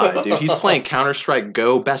my god, dude. He's playing Counter-Strike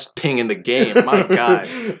Go, best ping in the game. My god.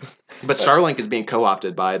 But Starlink is being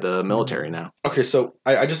co-opted by the military now. Okay, so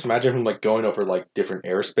I just imagine him going over different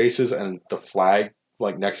airspaces and the flag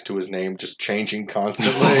next to his name just changing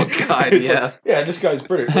constantly. Oh god, yeah. Yeah, this guy's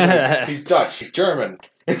British. He's Dutch. He's German.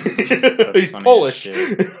 He's Polish.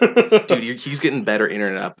 Dude, he's getting better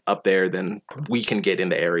internet up there than we can get in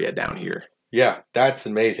the area down here. Yeah, that's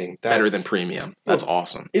amazing. Better than premium. That's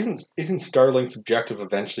awesome. Isn't Starlink's objective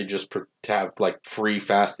eventually just to have free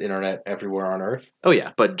fast internet everywhere on Earth? Oh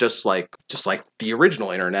yeah, but just like the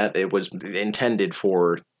original internet, it was intended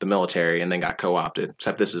for the military and then got co-opted.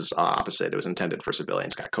 Except this is opposite. It was intended for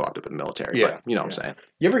civilians, got co-opted by the military. Yeah, but you know what I'm saying.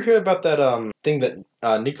 You ever hear about that thing that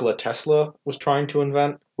Nikola Tesla was trying to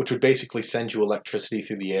invent, which would basically send you electricity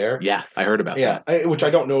through the air? Yeah, I heard about that. Which I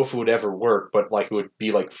don't know if it would ever work, but it would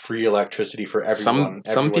be free electricity for everyone.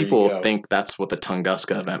 Some people think that's what the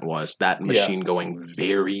Tunguska event was. That machine going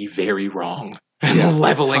very, very wrong. And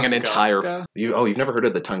leveling an entire. You've never heard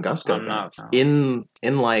of the Tunguska event?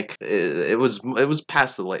 No. It was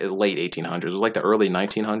past the late 1800s. It was the early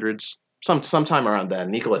 1900s. Sometime around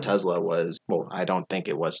then, Nikola Tesla was, I don't think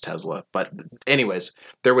it was Tesla, but anyways,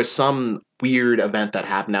 there was some weird event that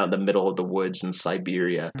happened out in the middle of the woods in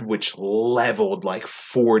Siberia, which leveled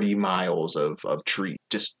 40 miles of tree,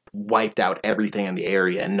 just wiped out everything in the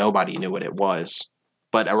area, and nobody knew what it was.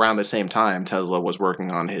 But around the same time, Tesla was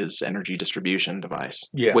working on his energy distribution device,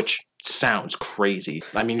 which sounds crazy.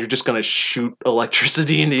 I mean, you're just going to shoot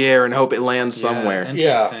electricity in the air and hope it lands somewhere.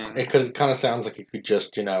 Yeah, it kind of sounds like it could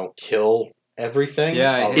just, kill everything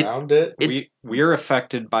around it. We're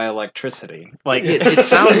affected by electricity. Like it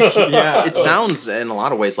sounds, it sounds in a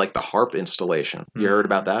lot of ways like the HARP installation. You heard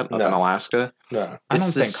about that up in Alaska? No, I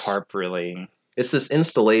don't think HARP really. It's this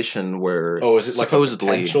installation where is it like a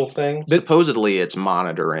potential thing? Supposedly, it's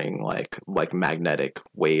monitoring like magnetic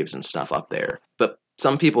waves and stuff up there, but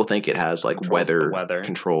some people think it has like weather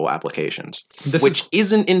control applications, which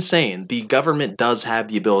isn't insane. The government does have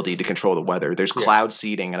the ability to control the weather. There's cloud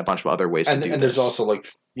seeding and a bunch of other ways to do this. And there's also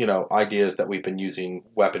ideas that we've been using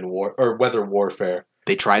weather warfare.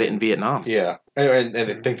 They tried it in Vietnam. Yeah, and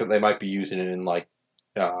they think that they might be using it in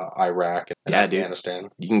Iraq and Afghanistan.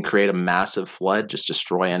 Dude. You can create a massive flood, just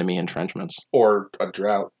destroy enemy entrenchments. Or a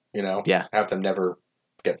drought, have them never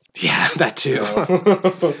get... Yeah, that too.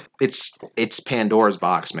 It's Pandora's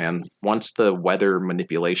box, man. Once the weather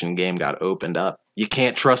manipulation game got opened up, you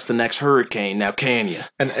can't trust the next hurricane, now can you?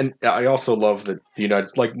 And I also love that the United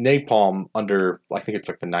States, like napalm under, I think it's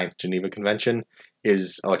like the 9th Geneva Convention,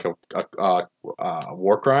 is like a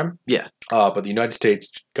war crime. Yeah. But the United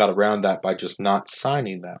States got around that by just not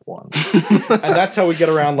signing that one. And that's how we get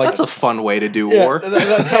around that's a fun way to do war.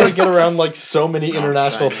 That's how we get around so many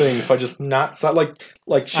international things by just not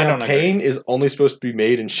like champagne is only supposed to be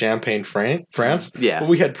made in Champagne, France. Yeah. But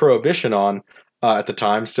we had prohibition on at the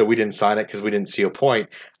time, so we didn't sign it because we didn't see a point.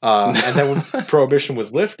 And then when prohibition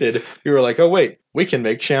was lifted, we were like, oh wait, we can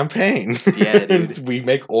make champagne. Yeah, dude. We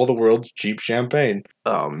make all the world's cheap champagne.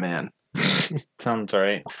 Oh man. Sounds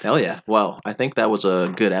right. Hell yeah. Well, I think that was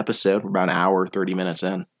a good episode. We're about an hour, 30 minutes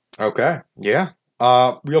in. Okay. Yeah.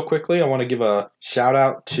 Real quickly, I want to give a shout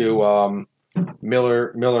out to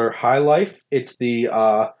Miller High Life. It's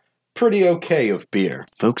the pretty okay of beer.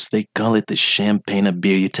 Folks, they call it the champagne of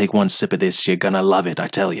beer. You take one sip of this, you're gonna love it, I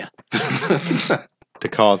tell you. To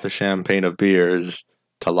call it the champagne of beer is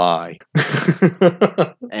to lie.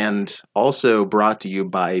 And also brought to you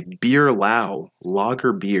by Beer Lao,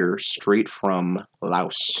 lager beer straight from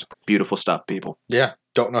Laos. Beautiful stuff, people. Yeah.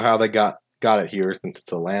 Don't know how they got it here since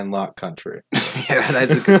it's a landlocked country. Yeah,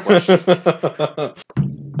 that's a good question.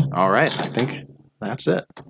 All right, I think that's it.